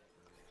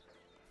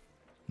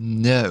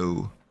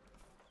 No.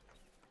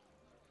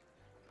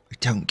 I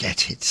don't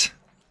get it.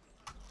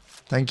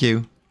 Thank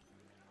you.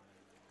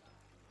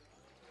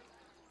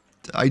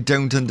 I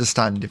don't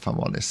understand, if I'm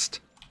honest.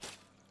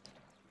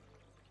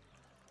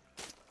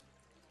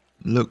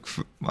 Look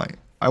for my...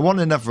 I want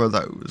another of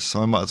those,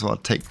 so I might as well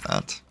take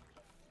that.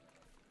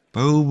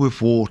 Bowl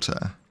with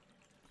water.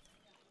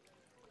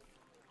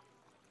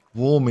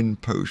 Warming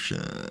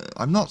potion.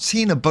 I'm not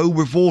seeing a bowl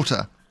with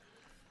water.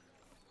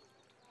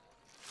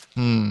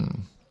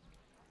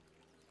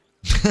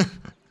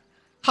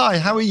 Hi,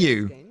 how are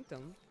you?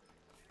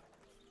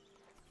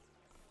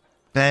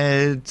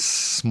 Beds,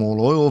 small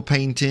oil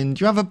painting.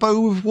 Do you have a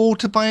bowl with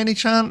water by any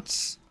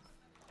chance?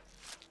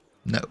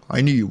 No,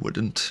 I knew you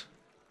wouldn't.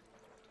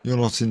 You're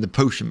not in the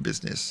potion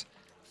business.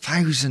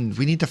 1,000.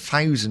 We need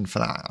 1,000 for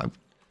that.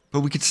 But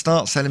we could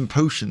start selling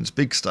potions,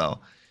 big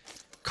style.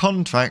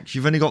 Contract,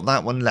 you've only got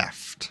that one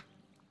left.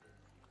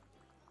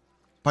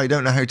 But I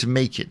don't know how to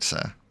make it,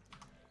 sir.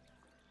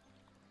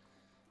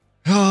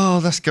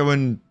 Oh, let's go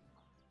and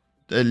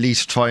at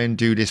least try and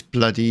do this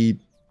bloody...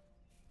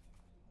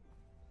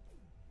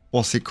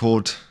 What's it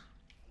called?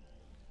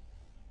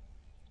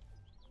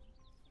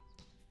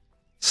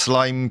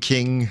 Slime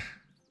King.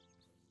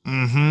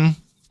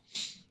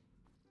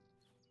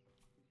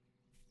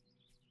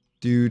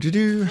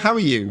 Do. How are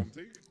you?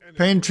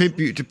 Paying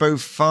tribute to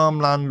both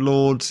farmland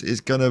lords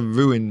is gonna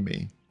ruin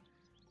me.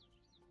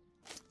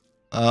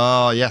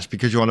 Ah, yes,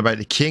 because you're on about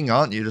the king,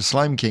 aren't you? The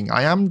Slime King.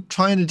 I am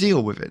trying to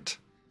deal with it.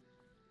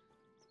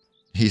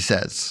 He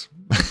says.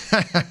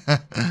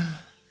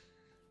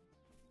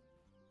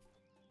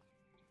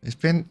 It's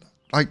been...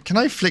 Like, can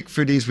I flick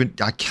through these with...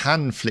 I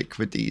can flick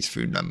with these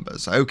through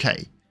numbers.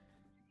 Okay.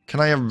 Can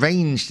I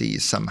arrange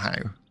these somehow?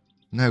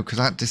 No, because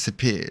that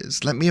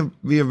disappears. Let me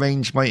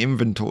rearrange my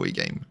inventory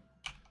game.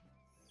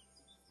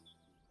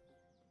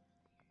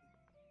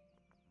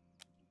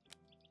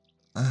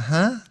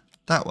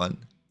 That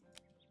one.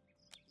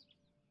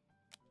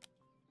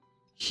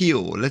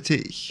 Heal. Let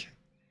it...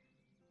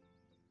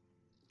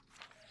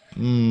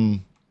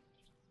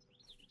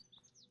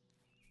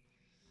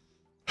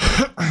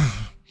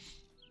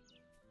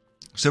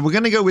 So we're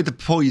going to go with the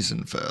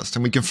poison first,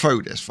 and we can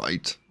throw this,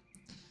 right?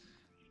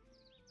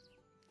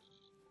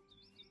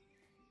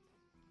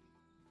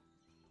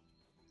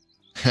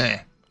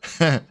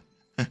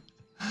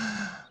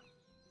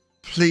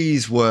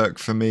 Please work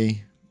for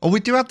me. Oh,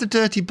 we do have the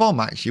dirty bomb,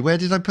 actually. Where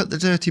did I put the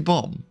dirty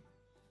bomb?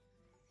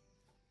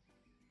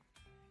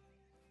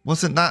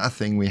 Wasn't that a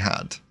thing we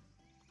had?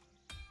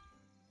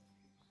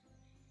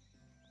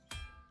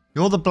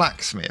 You're the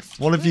blacksmith.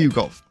 What have you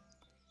got?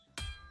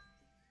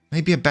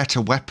 Maybe a better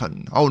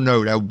weapon. Oh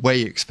no, they're way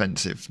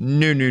expensive.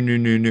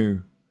 No.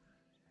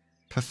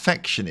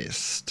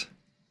 Perfectionist.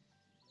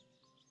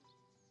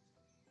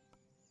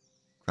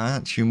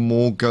 Grant you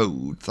more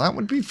gold. That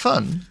would be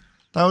fun.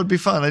 That would be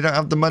fun. I don't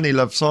have the money,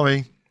 love.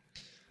 Sorry.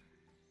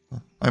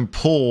 I'm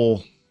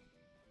poor.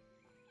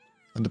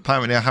 And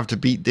apparently I have to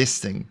beat this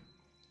thing.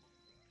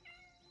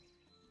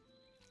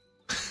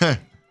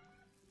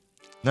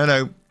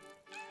 No.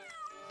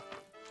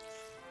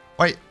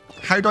 Wait,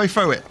 how do I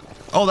throw it?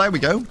 Oh, there we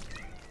go.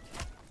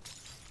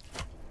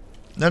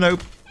 No.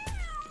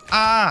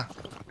 Ah!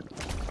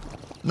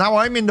 Now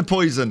I'm in the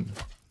poison.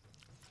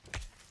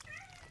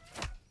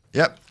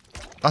 Yep.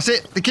 That's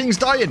it. The king's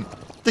dying.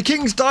 The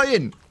king's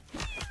dying.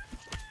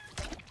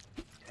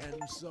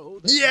 And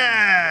so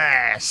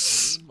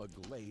Yes!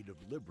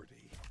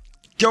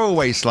 Go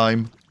away,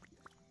 slime.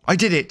 I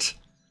did it.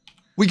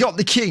 We got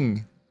the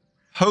king.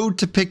 Hold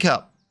to pick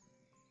up.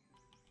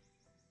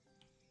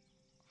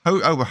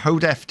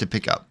 Hold F to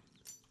pick up.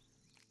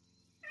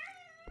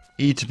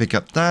 E to pick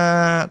up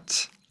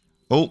that.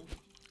 Oh.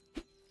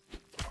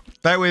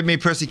 Bear with me,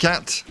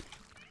 pussycat.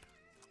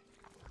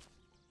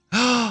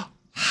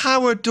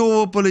 How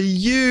adorable are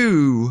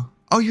you?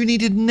 Oh, you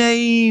need a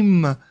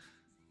name.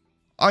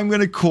 I'm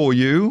going to call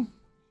you.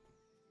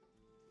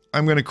 I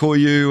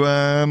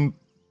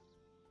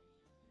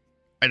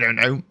don't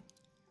know.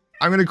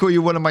 I'm going to call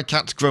you one of my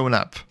cats growing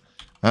up.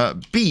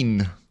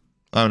 Bean.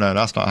 Oh, no,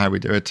 that's not how we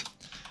do it.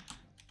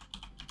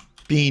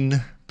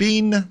 Bean.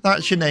 Bean,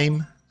 that's your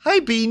name. Hi,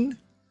 Bean.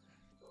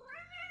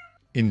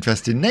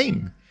 Interesting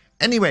name.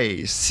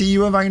 Anyway, see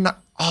you around that.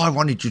 Oh, I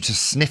wanted you to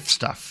sniff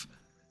stuff.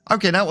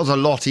 Okay, that was a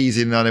lot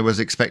easier than I was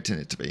expecting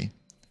it to be.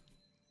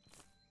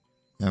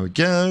 There we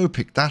go.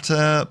 Pick that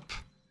up.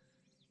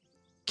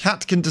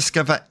 Cat can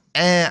discover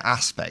air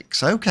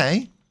aspects.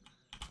 Okay.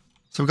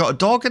 So we've got a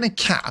dog and a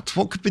cat.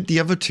 What could the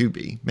other two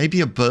be?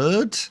 Maybe a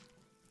bird?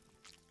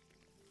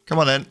 Come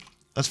on then.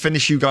 Let's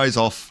finish you guys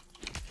off.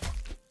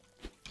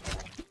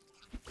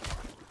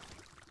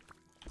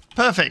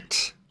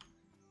 Perfect.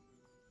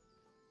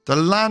 The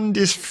land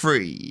is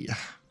free.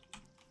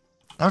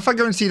 Now if I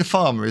go and see the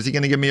farmer, is he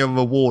going to give me a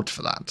reward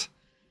for that?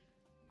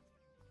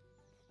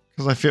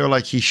 Because I feel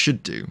like he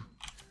should do.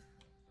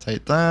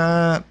 Take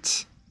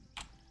that.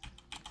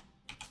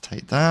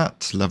 Take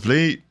that.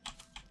 Lovely.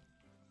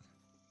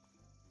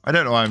 I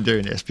don't know why I'm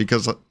doing this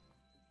because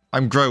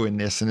I'm growing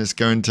this and it's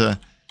going to...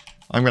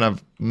 I'm going to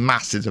have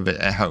masses of it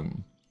at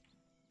home.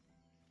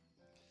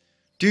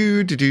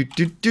 Do.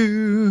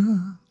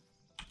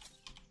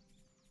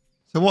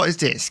 So what is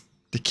this?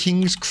 The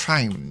King's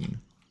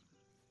Crown.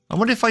 I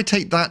wonder if I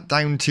take that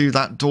down to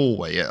that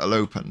doorway, it'll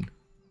open.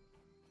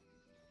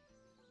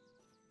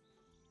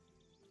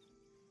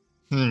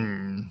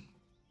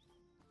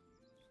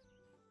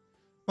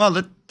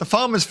 Well, the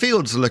farmer's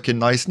fields are looking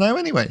nice now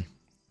anyway.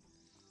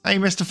 Hey,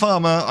 Mr.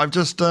 Farmer, I've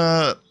just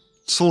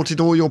sorted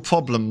all your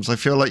problems. I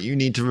feel like you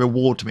need to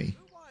reward me.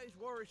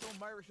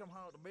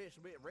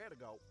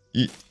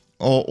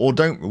 Or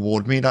don't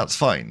reward me, that's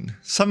fine.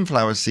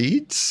 Sunflower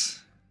seeds.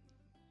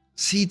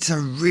 Seeds are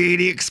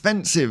really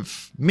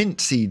expensive. Mint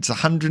seeds,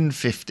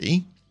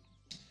 150.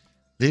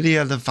 Lily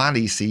of the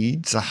Valley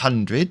seeds,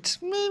 100.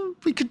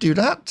 We could do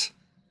that.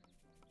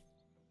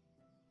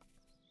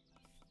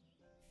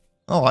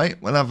 All right,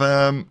 we'll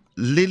have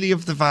Lily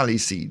of the Valley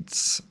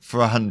seeds for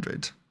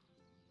 100.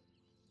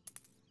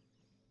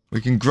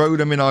 We can grow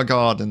them in our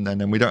garden then,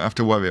 and we don't have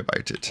to worry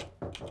about it.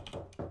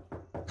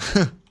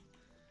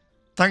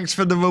 Thanks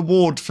for the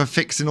reward for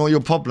fixing all your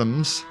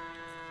problems.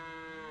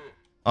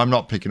 I'm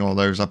not picking all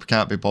those up. I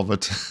can't be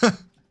bothered.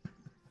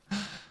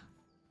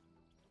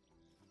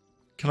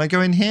 Can I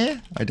go in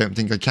here? I don't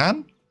think I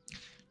can.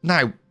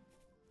 Now,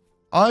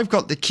 I've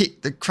got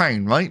the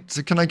crown, right?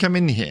 So can I come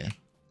in here?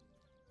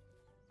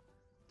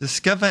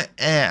 Discover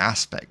air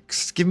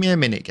aspects. Give me a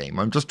minute, game.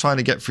 I'm just trying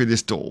to get through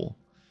this door.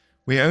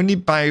 We only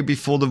bow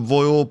before the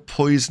royal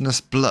poisonous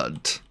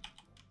blood.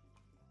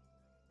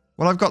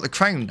 Well, I've got the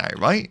crown now,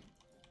 right?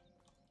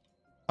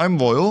 I'm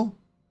royal.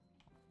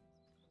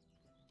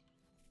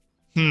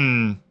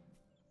 Don't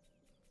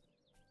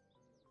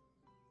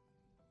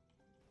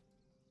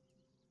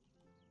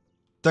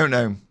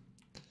know.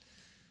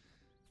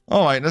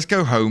 Alright, let's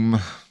go home.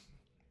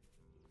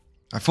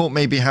 I thought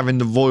maybe having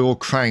the royal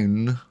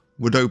crown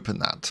would open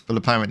that, but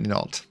apparently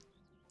not.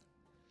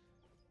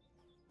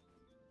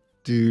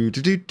 We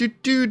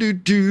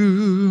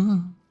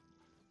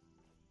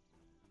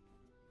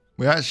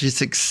actually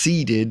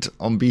succeeded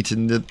on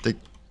beating the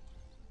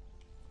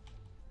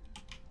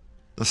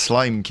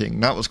Slime King.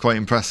 That was quite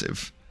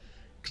impressive.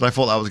 Because I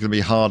thought that was going to be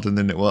harder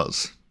than it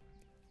was.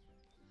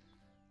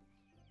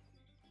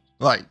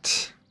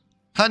 Right.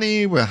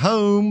 Honey, we're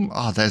home.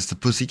 Oh, there's the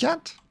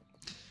pussycat.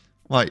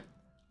 Right.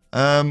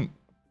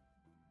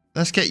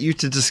 Let's get you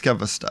to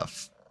discover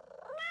stuff.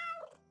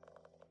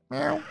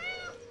 Meow.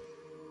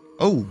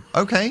 Oh,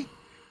 okay.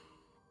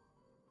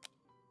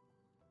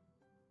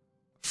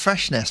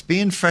 Freshness.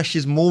 Being fresh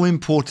is more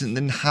important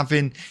than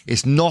having...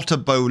 It's not a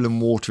bowl and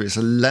water. It's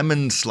a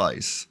lemon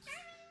slice.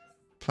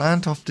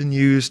 Plant often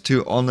used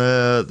to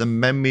honor the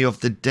memory of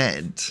the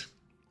dead.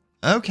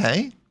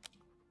 Okay.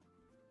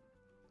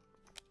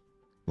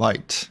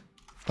 Right.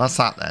 That's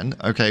that then.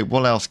 Okay,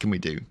 what else can we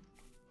do?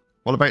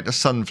 What about the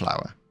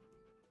sunflower?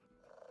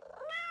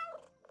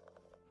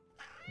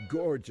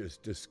 Gorgeous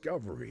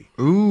discovery.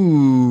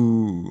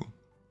 Ooh.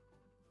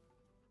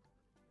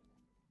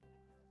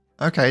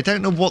 Okay, I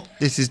don't know what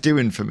this is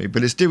doing for me,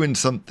 but it's doing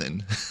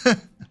something.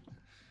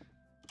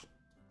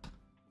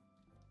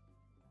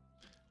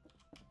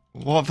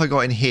 What have I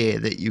got in here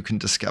that you can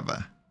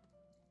discover?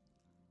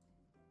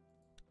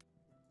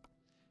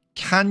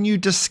 Can you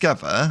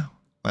discover...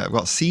 Wait, I've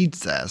got seeds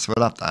there, so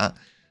we'll have that.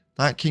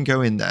 That can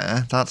go in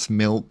there. That's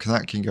milk.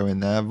 That can go in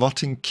there.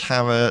 Rotten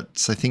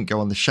carrots, I think, go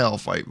on the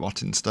shelf, right?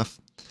 Rotten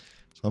stuff.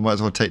 So I might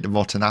as well take the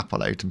rotten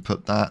apple out and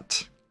put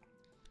that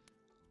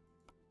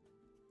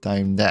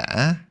down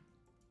there.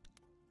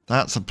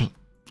 That's a...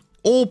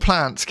 All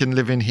plants can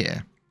live in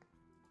here.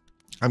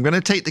 I'm going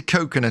to take the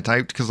coconut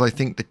out because I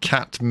think the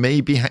cat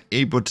may be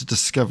able to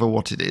discover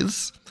what it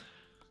is.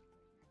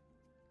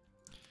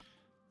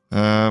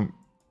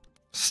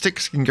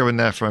 Sticks can go in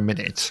there for a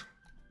minute.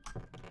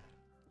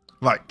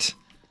 Right.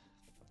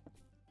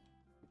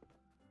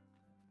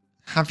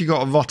 Have you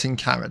got a rotting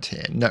carrot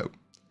here? No.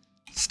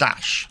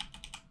 Stash.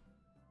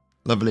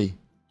 Lovely.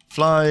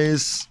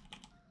 Flies.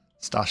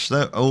 Stash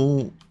though.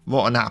 Oh,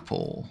 rotten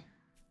apple.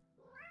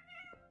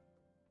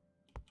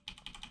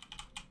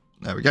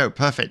 There we go.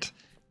 Perfect.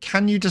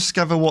 Can you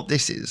discover what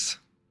this is?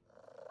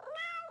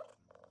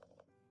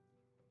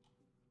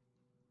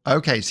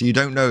 Okay, so you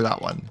don't know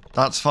that one.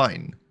 That's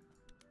fine.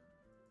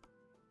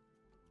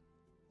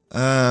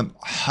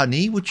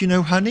 Honey? Would you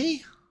know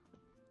honey?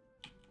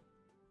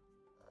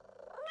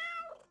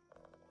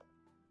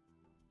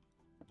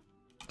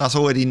 That's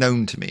already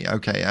known to me.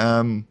 Okay,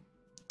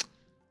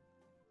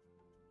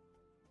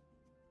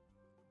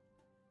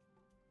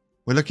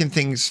 we're looking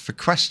things for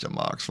question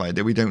marks, right,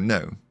 that we don't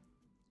know.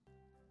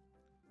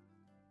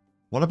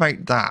 What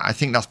about that? I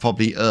think that's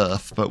probably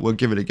Earth, but we'll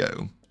give it a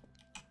go.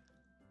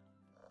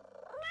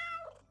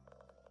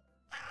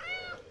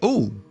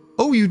 Oh,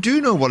 oh, you do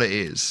know what it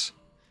is.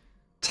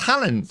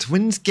 Talent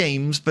wins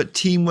games, but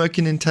teamwork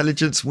and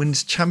intelligence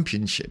wins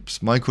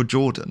championships. Michael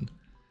Jordan.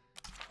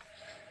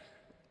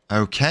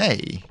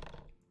 Okay.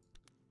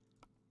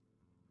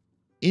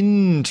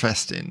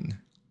 Interesting.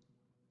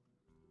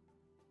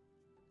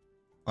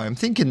 I'm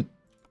thinking,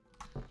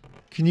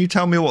 can you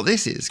tell me what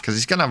this is? Because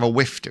it's going to have a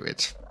whiff to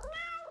it.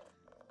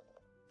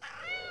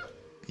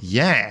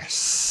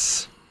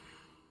 Yes.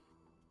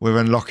 We're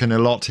unlocking a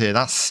lot here.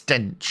 That's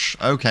stench.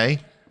 Okay.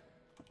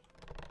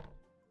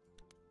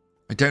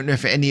 I don't know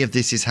if any of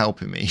this is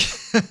helping me.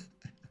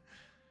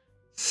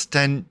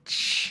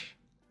 Stench.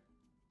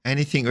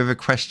 Anything with a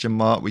question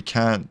mark we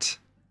can't.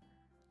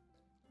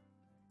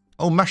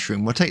 Oh,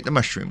 mushroom. We'll take the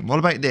mushroom. What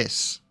about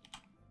this?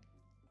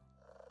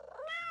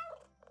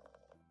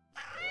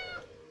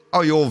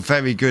 Oh, you're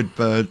very good,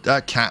 bird.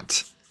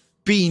 Cat.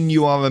 Bean,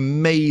 you are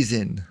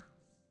amazing.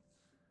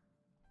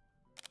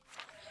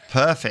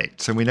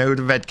 Perfect. So we know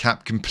the red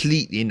cap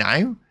completely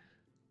now.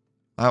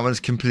 That one's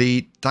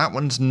complete. That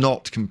one's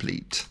not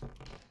complete.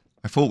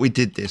 I thought we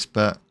did this,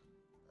 but...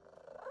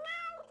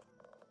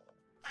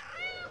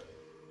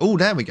 Oh,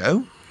 there we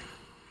go.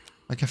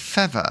 Like a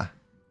feather.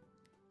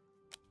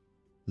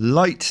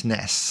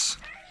 Lightness.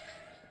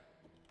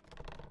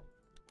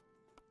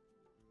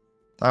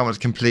 That one's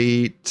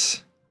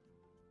complete.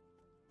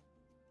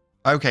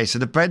 Okay, so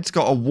the bread's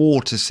got a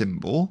water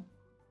symbol.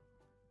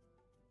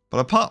 But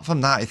apart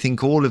from that, I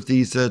think all of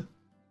these are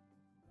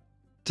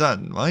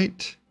done,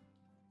 right?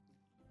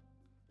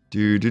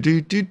 Do.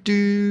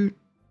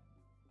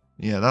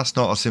 Yeah, that's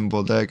not a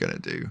symbol they're going to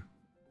do.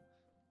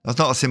 That's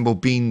not a symbol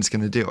Bean's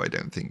going to do, I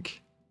don't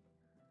think.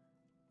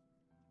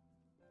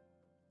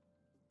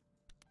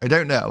 I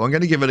don't know. I'm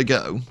going to give it a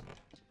go.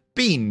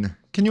 Bean,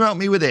 can you help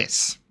me with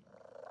this?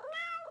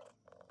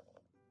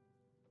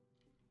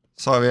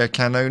 Sorry, I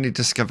can only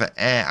discover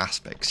air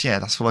aspects. Yeah,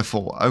 that's what I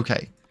thought.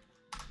 Okay.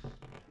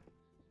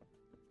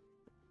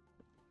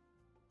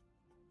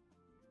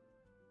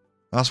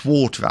 That's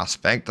water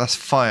aspect. That's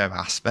fire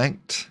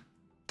aspect.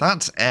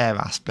 That's air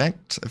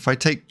aspect. If I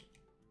take...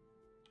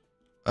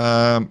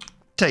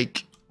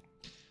 take.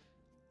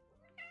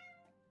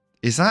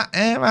 Is that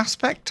air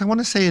aspect? I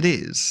want to say it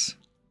is.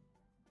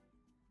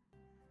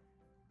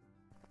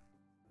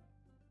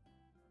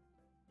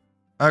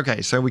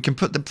 Okay, so we can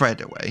put the bread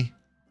away.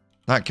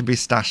 That can be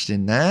stashed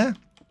in there.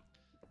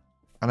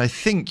 And I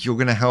think you're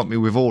going to help me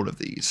with all of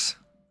these.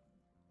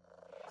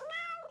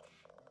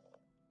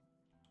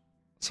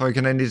 So I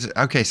can only...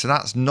 Okay, so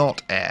that's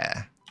not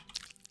air.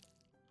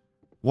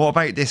 What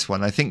about this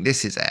one? I think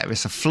this is air.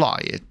 It's a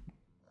fly.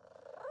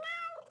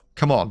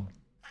 Come on.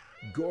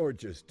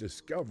 Gorgeous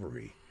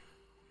discovery.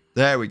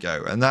 There we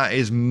go. And that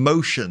is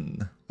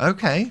motion.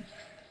 Okay.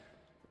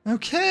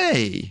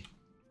 Okay.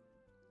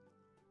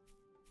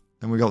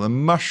 Then we got the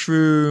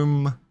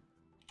mushroom,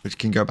 which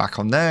can go back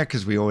on there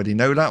because we already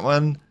know that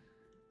one.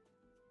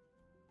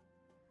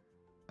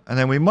 And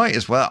then we might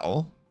as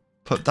well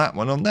put that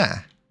one on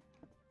there.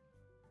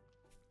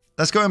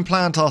 Let's go and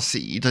plant our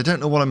seed. I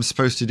don't know what I'm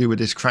supposed to do with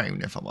this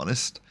crown, if I'm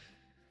honest.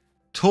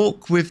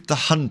 Talk with the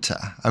hunter.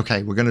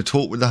 Okay, we're going to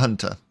talk with the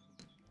hunter.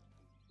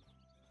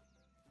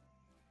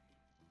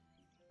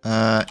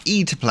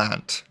 E to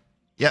plant.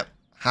 Yep,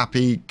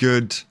 happy,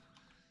 good.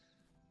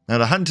 Now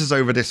the hunter's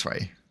over this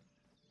way.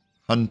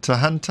 Hunter,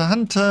 hunter,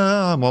 hunter,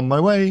 I'm on my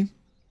way.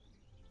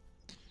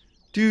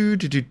 Do.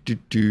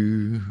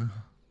 We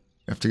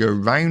have to go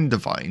round the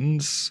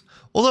vines.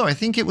 Although I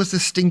think it was the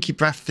stinky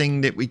breath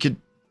thing that we could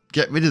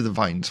get rid of the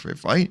vines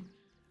with, right?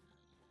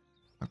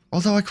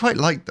 Although I quite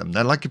like them.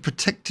 They're like a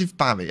protective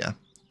barrier.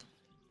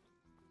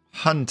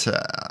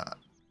 Hunter.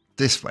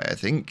 This way, I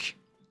think.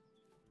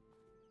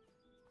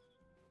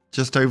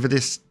 Just over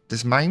this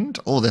mound.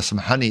 Oh, there's some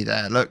honey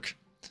there, look.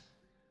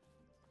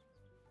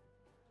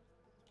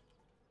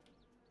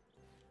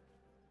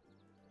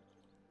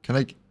 Can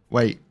I...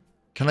 Wait.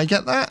 Can I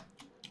get that?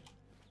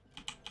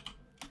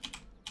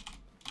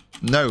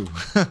 No.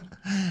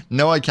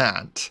 No, I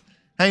can't.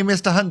 Hey,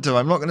 Mr. Hunter,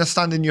 I'm not going to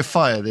stand in your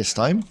fire this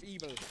time.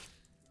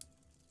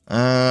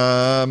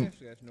 I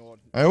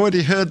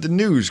already heard the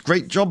news.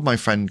 Great job, my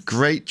friend.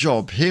 Great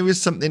job. Here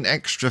is something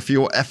extra for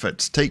your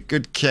efforts. Take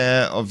good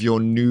care of your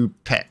new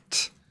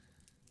pet.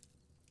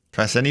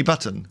 Press any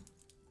button.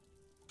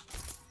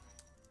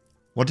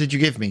 What did you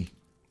give me?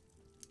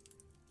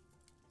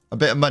 A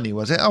bit of money,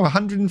 was it? Oh,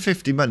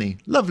 150 money.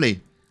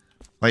 Lovely.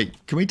 Wait,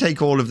 can we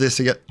take all of this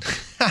again?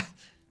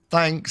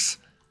 Thanks.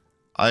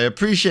 I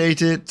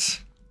appreciate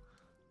it.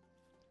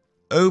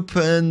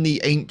 Open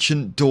the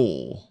ancient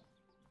door.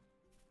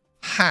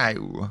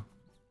 How?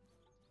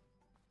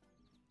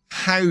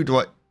 How do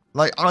I...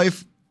 Like,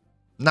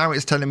 now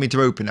it's telling me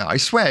to open it. I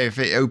swear if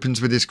it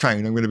opens with this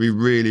crown, I'm going to be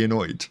really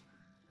annoyed.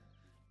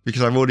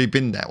 Because I've already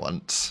been there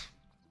once.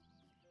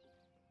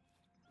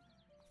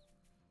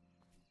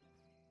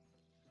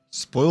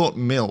 Spoilt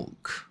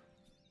milk.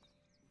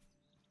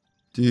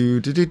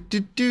 Do.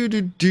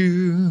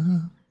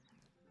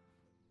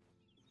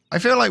 I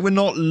feel like we're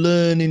not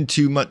learning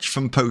too much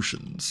from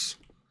potions.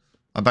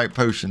 About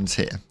potions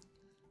here.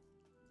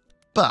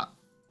 But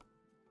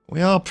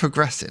we are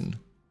progressing.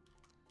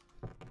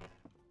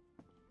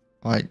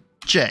 Right,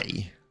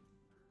 J.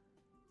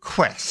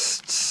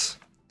 Quests.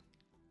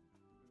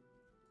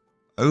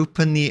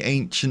 Open the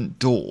ancient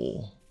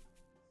door.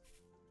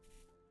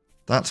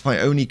 That's my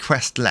only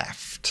quest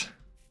left.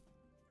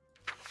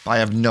 I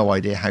have no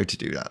idea how to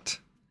do that.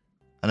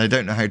 And I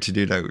don't know how to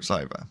do those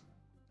either.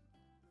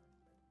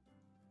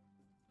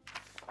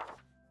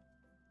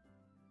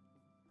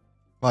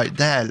 Right,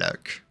 there,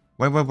 look.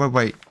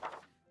 Wait.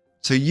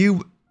 So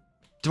do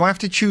I have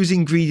to choose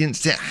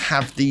ingredients that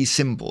have these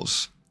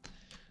symbols?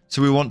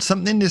 So we want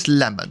something that's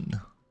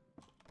lemon.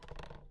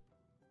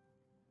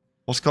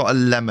 What's got a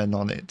lemon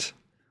on it?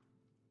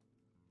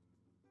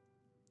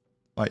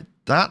 Right,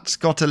 that's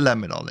got a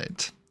lemon on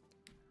it.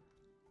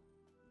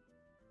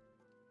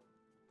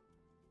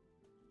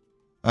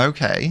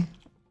 Okay.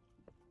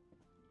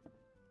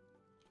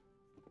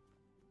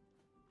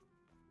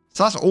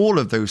 So that's all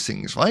of those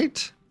things,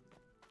 right?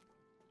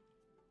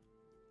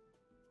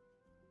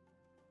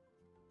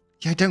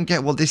 Yeah, I don't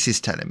get what this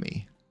is telling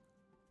me.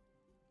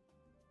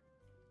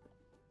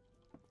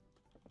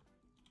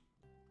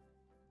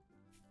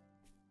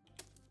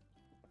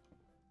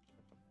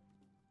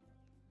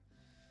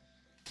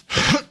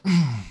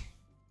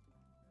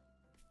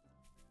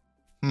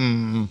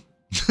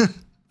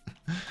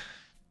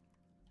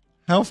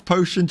 Health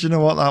potion, do you know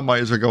what? That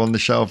might as well go on the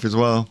shelf as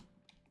well.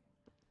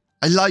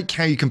 I like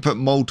how you can put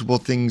multiple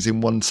things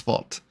in one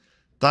spot.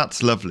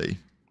 That's lovely.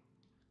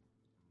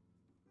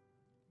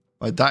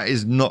 Like, that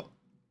is not...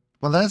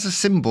 Well, there's a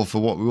symbol for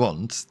what we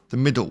want. The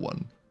middle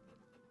one.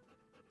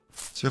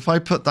 So if I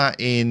put that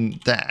in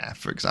there,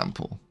 for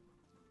example.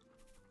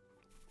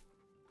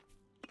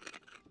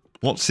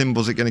 What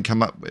symbol is it going to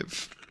come up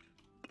with?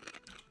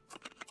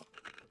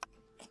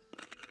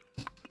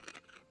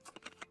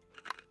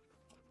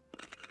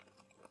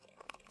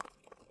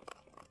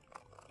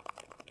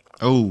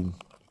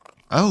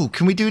 Oh,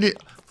 can we do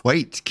it?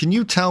 Wait, can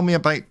you tell me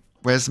about...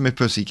 Where's my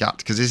pussycat?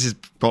 Because this has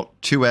got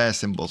 2 air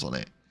symbols on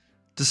it.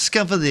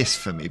 Discover this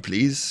for me,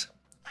 please.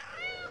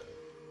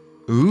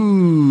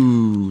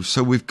 Ooh,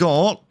 so we've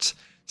got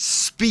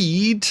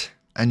speed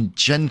and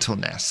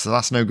gentleness. So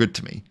that's no good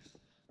to me.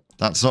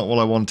 That's not what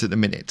I want at the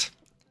minute.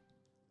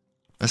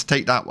 Let's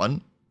take that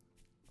one.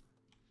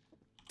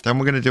 Then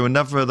we're going to do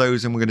another of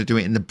those and we're going to do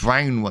it in the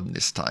brown one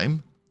this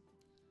time.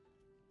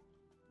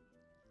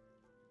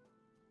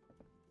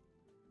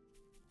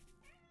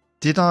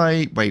 Did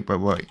I... Wait.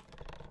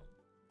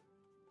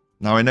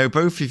 Now I know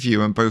both of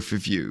you and both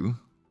of you.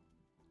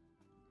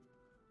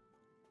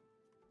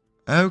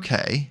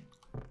 Okay.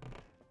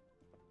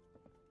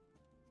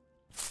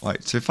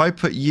 Right, so if I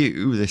put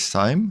you this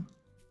time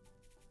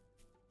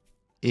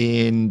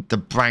in the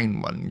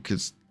brown one,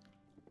 because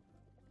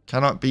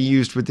cannot be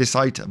used with this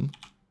item.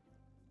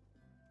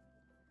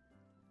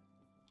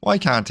 Why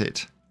can't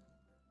it?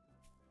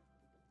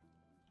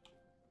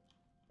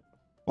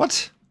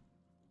 What?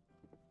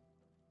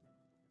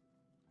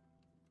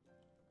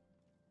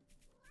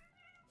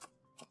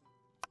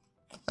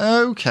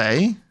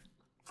 Okay.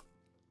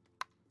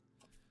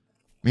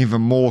 I'm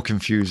even more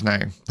confused now.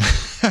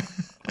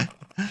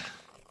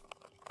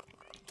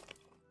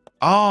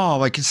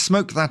 Oh, I can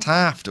smoke that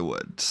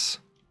afterwards.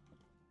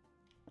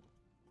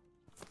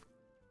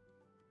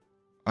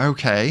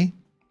 Okay.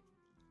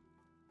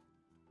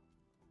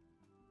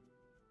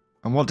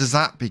 And what does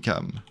that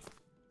become?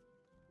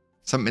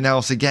 Something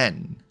else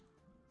again.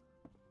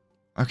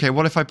 Okay,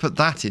 what if I put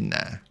that in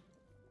there?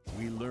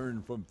 We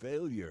learn from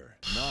failure,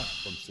 not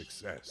from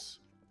success.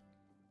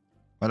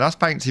 Well, that's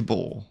bouncy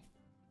ball.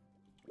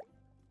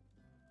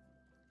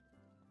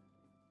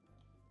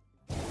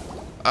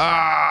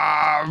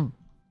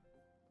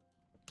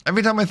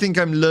 Every time I think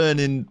I'm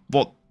learning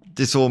what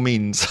this all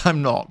means,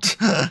 I'm not.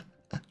 That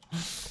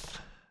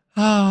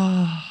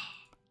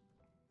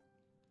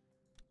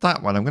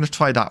one, I'm going to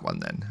try that one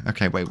then.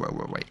 Okay, wait.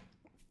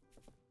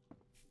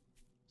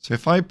 So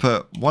if I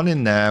put one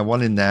in there,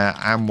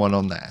 and one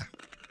on there.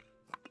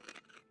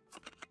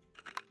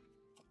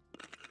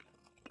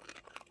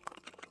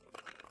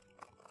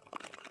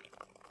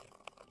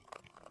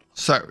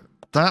 So,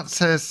 that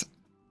says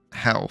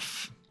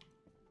health.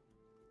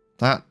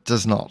 That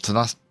does not. So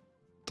that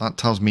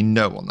tells me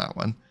no on that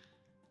one.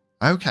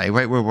 Okay,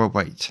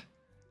 wait.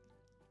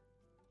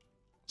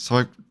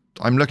 So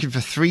I'm looking for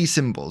 3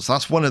 symbols.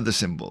 That's one of the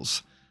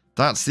symbols.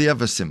 That's the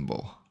other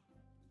symbol.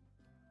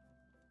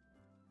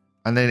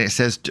 And then it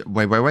says,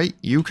 wait.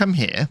 You come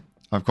here.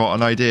 I've got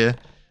an idea.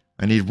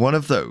 I need one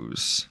of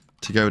those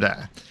to go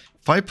there.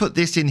 If I put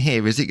this in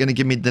here, is it going to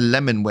give me the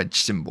lemon wedge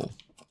symbol?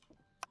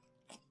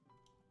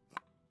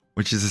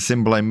 Which is a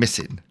symbol I'm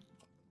missing.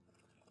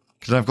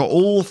 Because I've got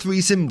all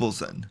 3 symbols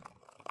then.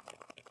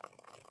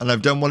 And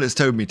I've done what it's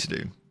told me to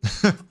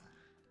do.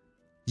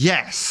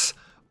 Yes.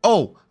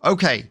 Oh,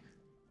 okay.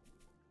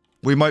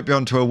 We might be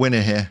onto a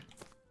winner here.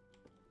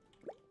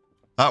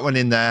 That one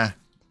in there.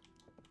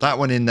 That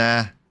one in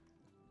there.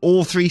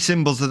 All 3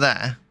 symbols are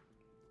there.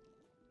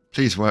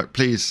 Please work,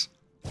 please.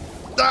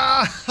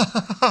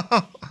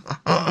 Ah!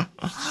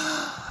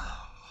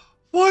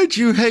 Why'd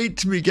you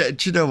hate me? Do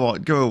you know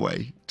what? Go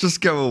away.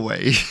 Just go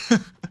away.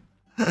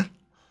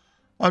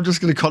 I'm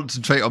just going to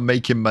concentrate on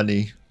making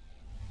money.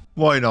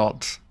 Why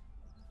not?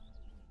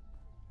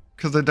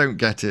 Because I don't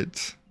get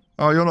it.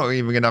 Oh, you're not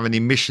even going to have any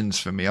missions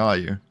for me, are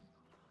you?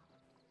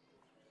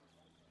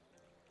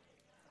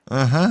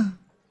 Uh-huh.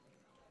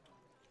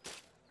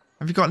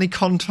 Have you got any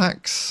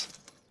contacts?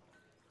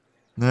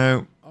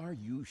 No. Are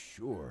you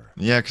sure?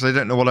 Yeah, because I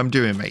don't know what I'm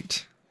doing,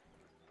 mate.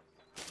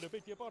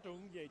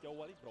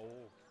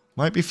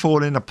 Might be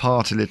falling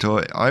apart a little.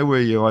 If I were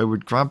you, I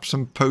would grab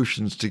some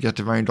potions to get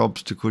around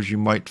obstacles you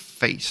might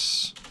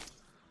face.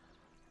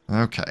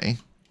 Okay.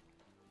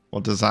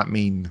 What does that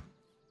mean?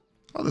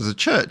 Oh, there's a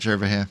church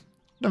over here.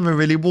 Never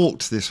really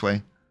walked this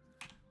way.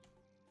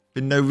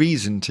 Been no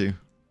reason to.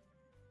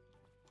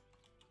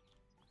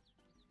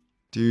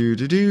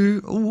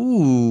 Do.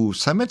 Ooh,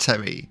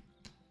 cemetery.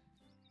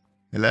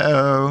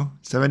 Hello.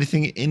 Is there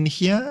anything in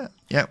here?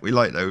 Yeah, we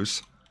like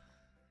those.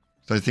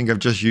 So I think I've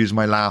just used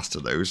my last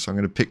of those. So I'm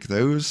going to pick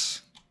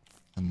those.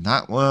 And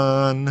that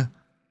one.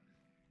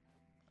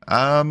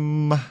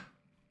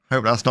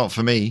 Hope that's not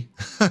for me.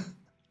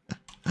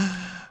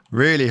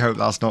 Really hope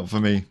that's not for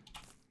me.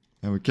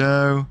 There we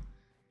go.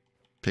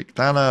 Pick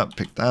that up.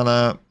 Pick that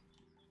up.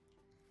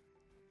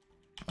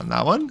 And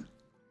that one.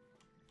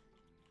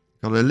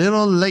 Got a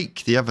little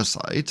lake the other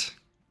side.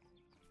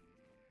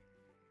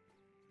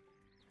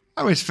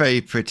 Oh, it's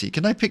very pretty.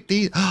 Can I pick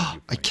these? Oh,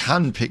 I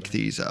can pick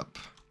these up.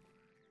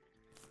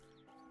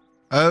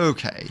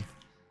 Okay.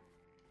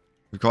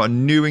 We've got a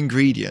new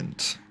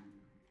ingredient.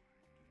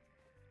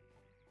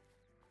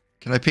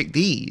 Can I pick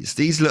these?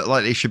 These look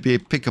like they should be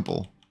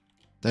pickable.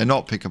 They're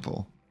not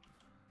pickable.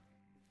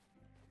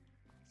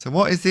 So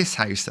what is this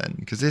house then?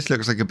 Because this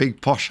looks like a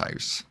big posh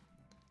house.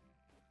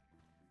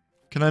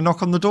 Can I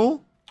knock on the door?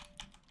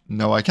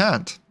 No, I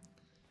can't.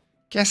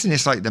 Guessing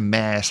it's like the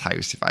mayor's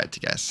house if I had to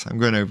guess. I'm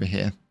going over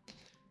here. Is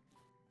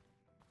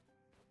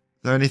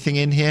there anything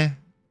in here?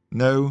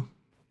 No.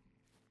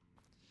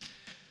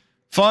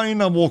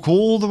 Fine, I'll walk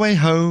all the way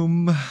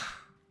home.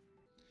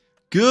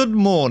 Good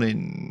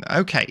morning.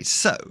 Okay,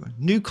 so,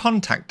 new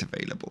contact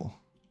available.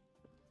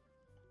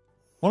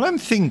 What I'm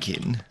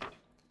thinking,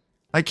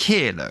 like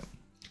here, look.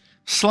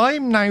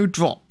 Slime now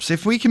drops.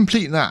 If we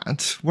complete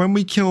that, when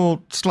we kill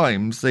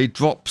slimes, they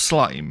drop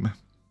slime.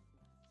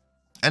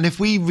 And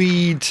if we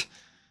read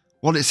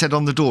what it said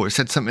on the door, it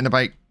said something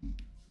about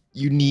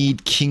you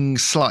need king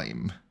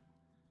slime.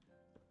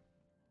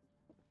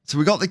 So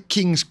we got the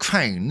king's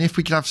crown. If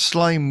we could have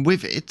slime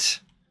with it,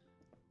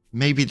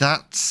 maybe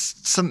that's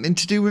something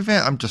to do with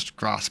it. I'm just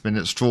grasping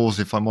at straws,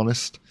 if I'm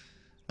honest.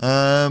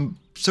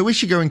 So we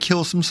should go and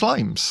kill some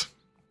slimes.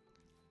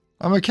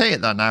 I'm okay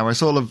at that now. I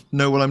sort of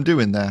know what I'm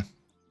doing there.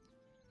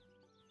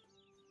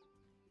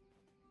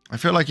 I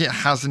feel like it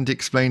hasn't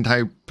explained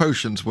how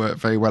potions work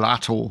very well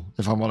at all,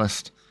 if I'm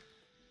honest.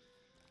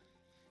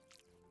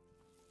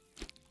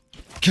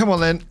 Come on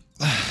then.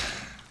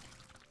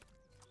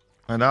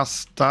 And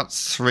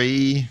that's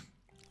 3.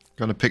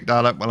 Gonna pick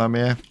that up while I'm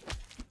here.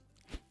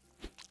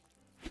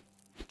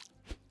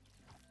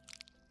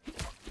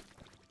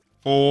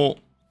 Four.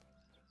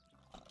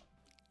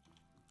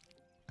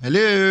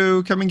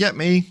 Hello, come and get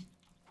me.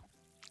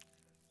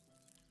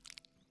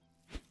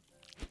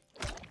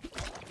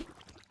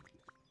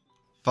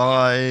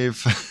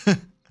 Five.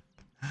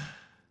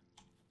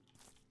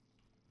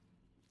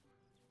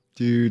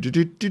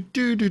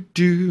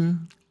 do.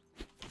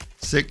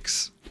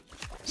 6,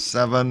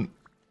 7.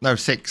 No,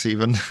 6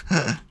 even.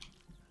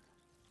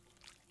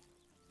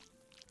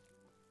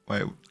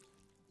 Wait.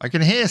 I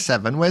can hear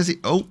 7. Where's he?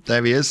 Oh,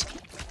 there he is.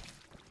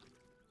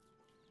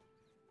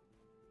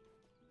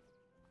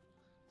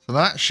 So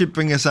that should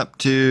bring us up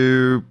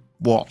to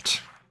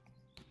what?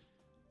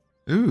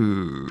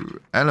 Ooh,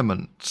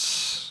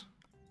 elements.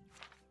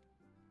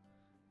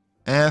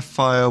 Air,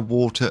 fire,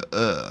 water,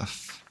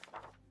 earth.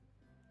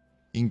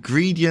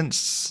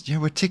 Ingredients. Yeah,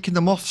 we're ticking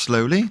them off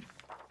slowly.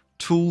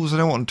 Tools. I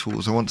don't want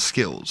tools. I want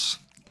skills.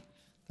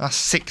 That's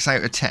 6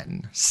 out of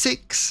 10.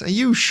 6? Are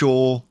you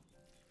sure?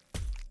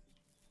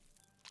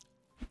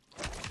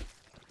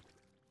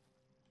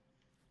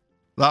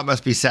 That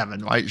must be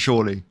 7, right?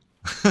 Surely.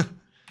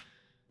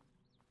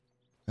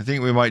 I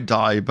think we might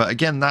die, but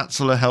again, that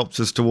sort of helps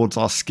us towards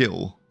our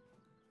skill.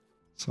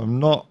 So I'm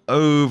not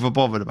over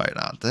bothered about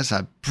that. There's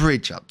a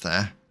bridge up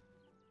there.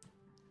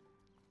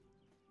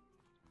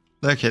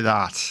 Look at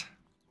that.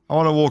 I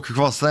want to walk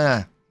across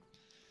there.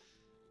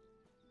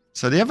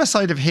 So the other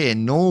side of here,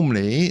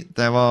 normally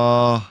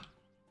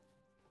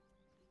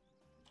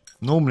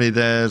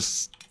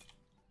there's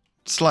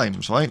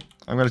slimes, right?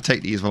 I'm going to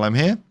take these while I'm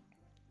here.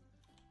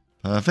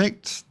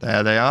 Perfect.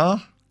 There they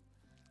are.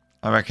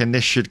 I reckon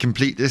this should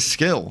complete this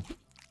skill.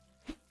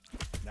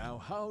 Now,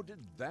 how did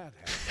that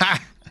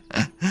happen?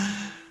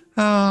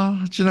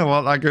 Do you know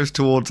what? That goes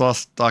towards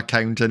our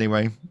count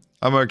anyway.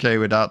 I'm okay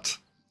with that.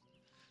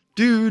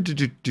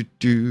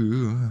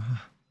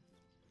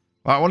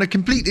 Right, I want to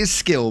complete this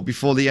skill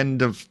before the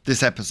end of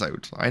this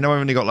episode. I know I've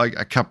only got like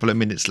a couple of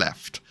minutes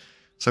left.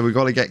 So we've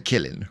got to get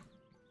killing.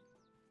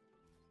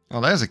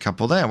 Oh, there's a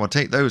couple there. We'll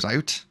take those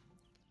out.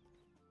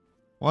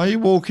 Why are you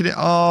walking it?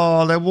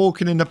 Oh, they're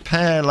walking in a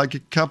pair like a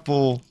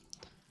couple.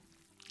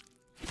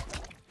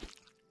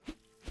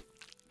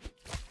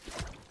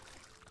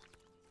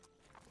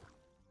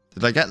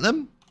 Did I get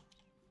them?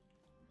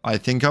 I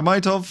think I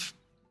might have.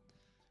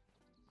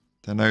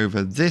 Then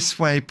over this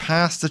way,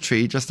 past the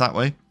tree, just that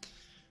way.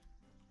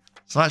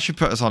 So that should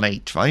put us on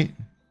 8, right?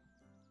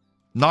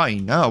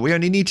 9. Oh, we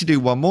only need to do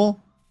one more.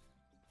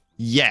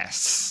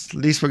 Yes. At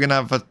least we're going to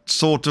have a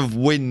sort of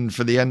win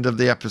for the end of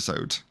the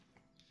episode.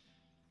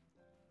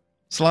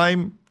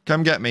 Slime,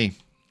 come get me.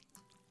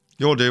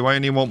 You'll do. I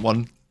only want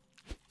one.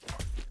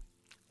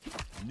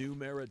 New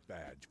merit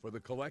badge for the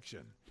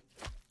collection.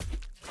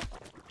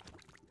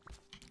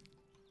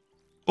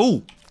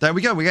 Oh, there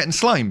we go. We're getting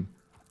slime.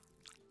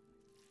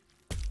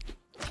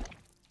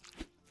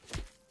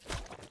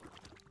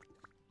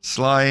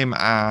 Slime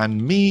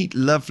and meat.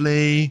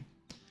 Lovely.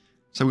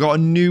 So we've got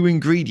a new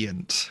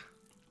ingredient.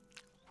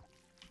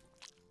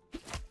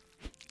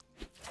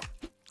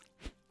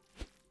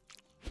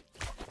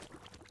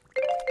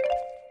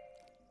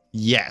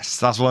 Yes,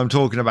 that's what I'm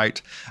talking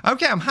about.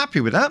 Okay, I'm happy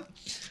with that.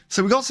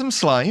 So we got some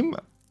slime.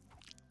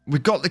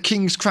 We've got the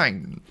King's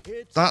Crown.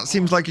 That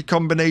seems like a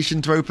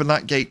combination to open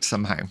that gate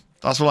somehow.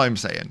 That's what I'm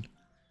saying.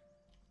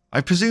 I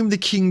presume the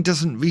king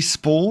doesn't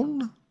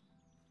respawn?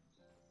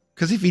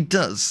 Because if he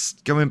does,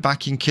 going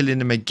back and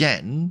killing him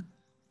again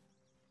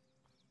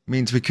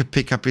means we could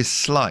pick up his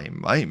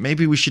slime, right?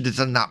 Maybe we should have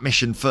done that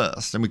mission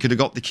first and we could have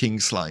got the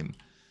King's Slime.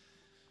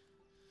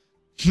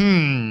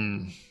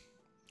 Don't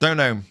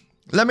know.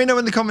 Let me know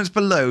in the comments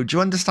below. Do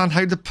you understand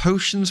how the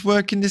potions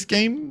work in this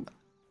game?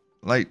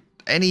 Like,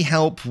 any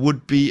help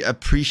would be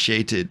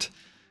appreciated.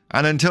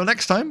 And until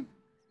next time,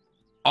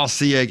 I'll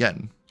see you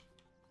again.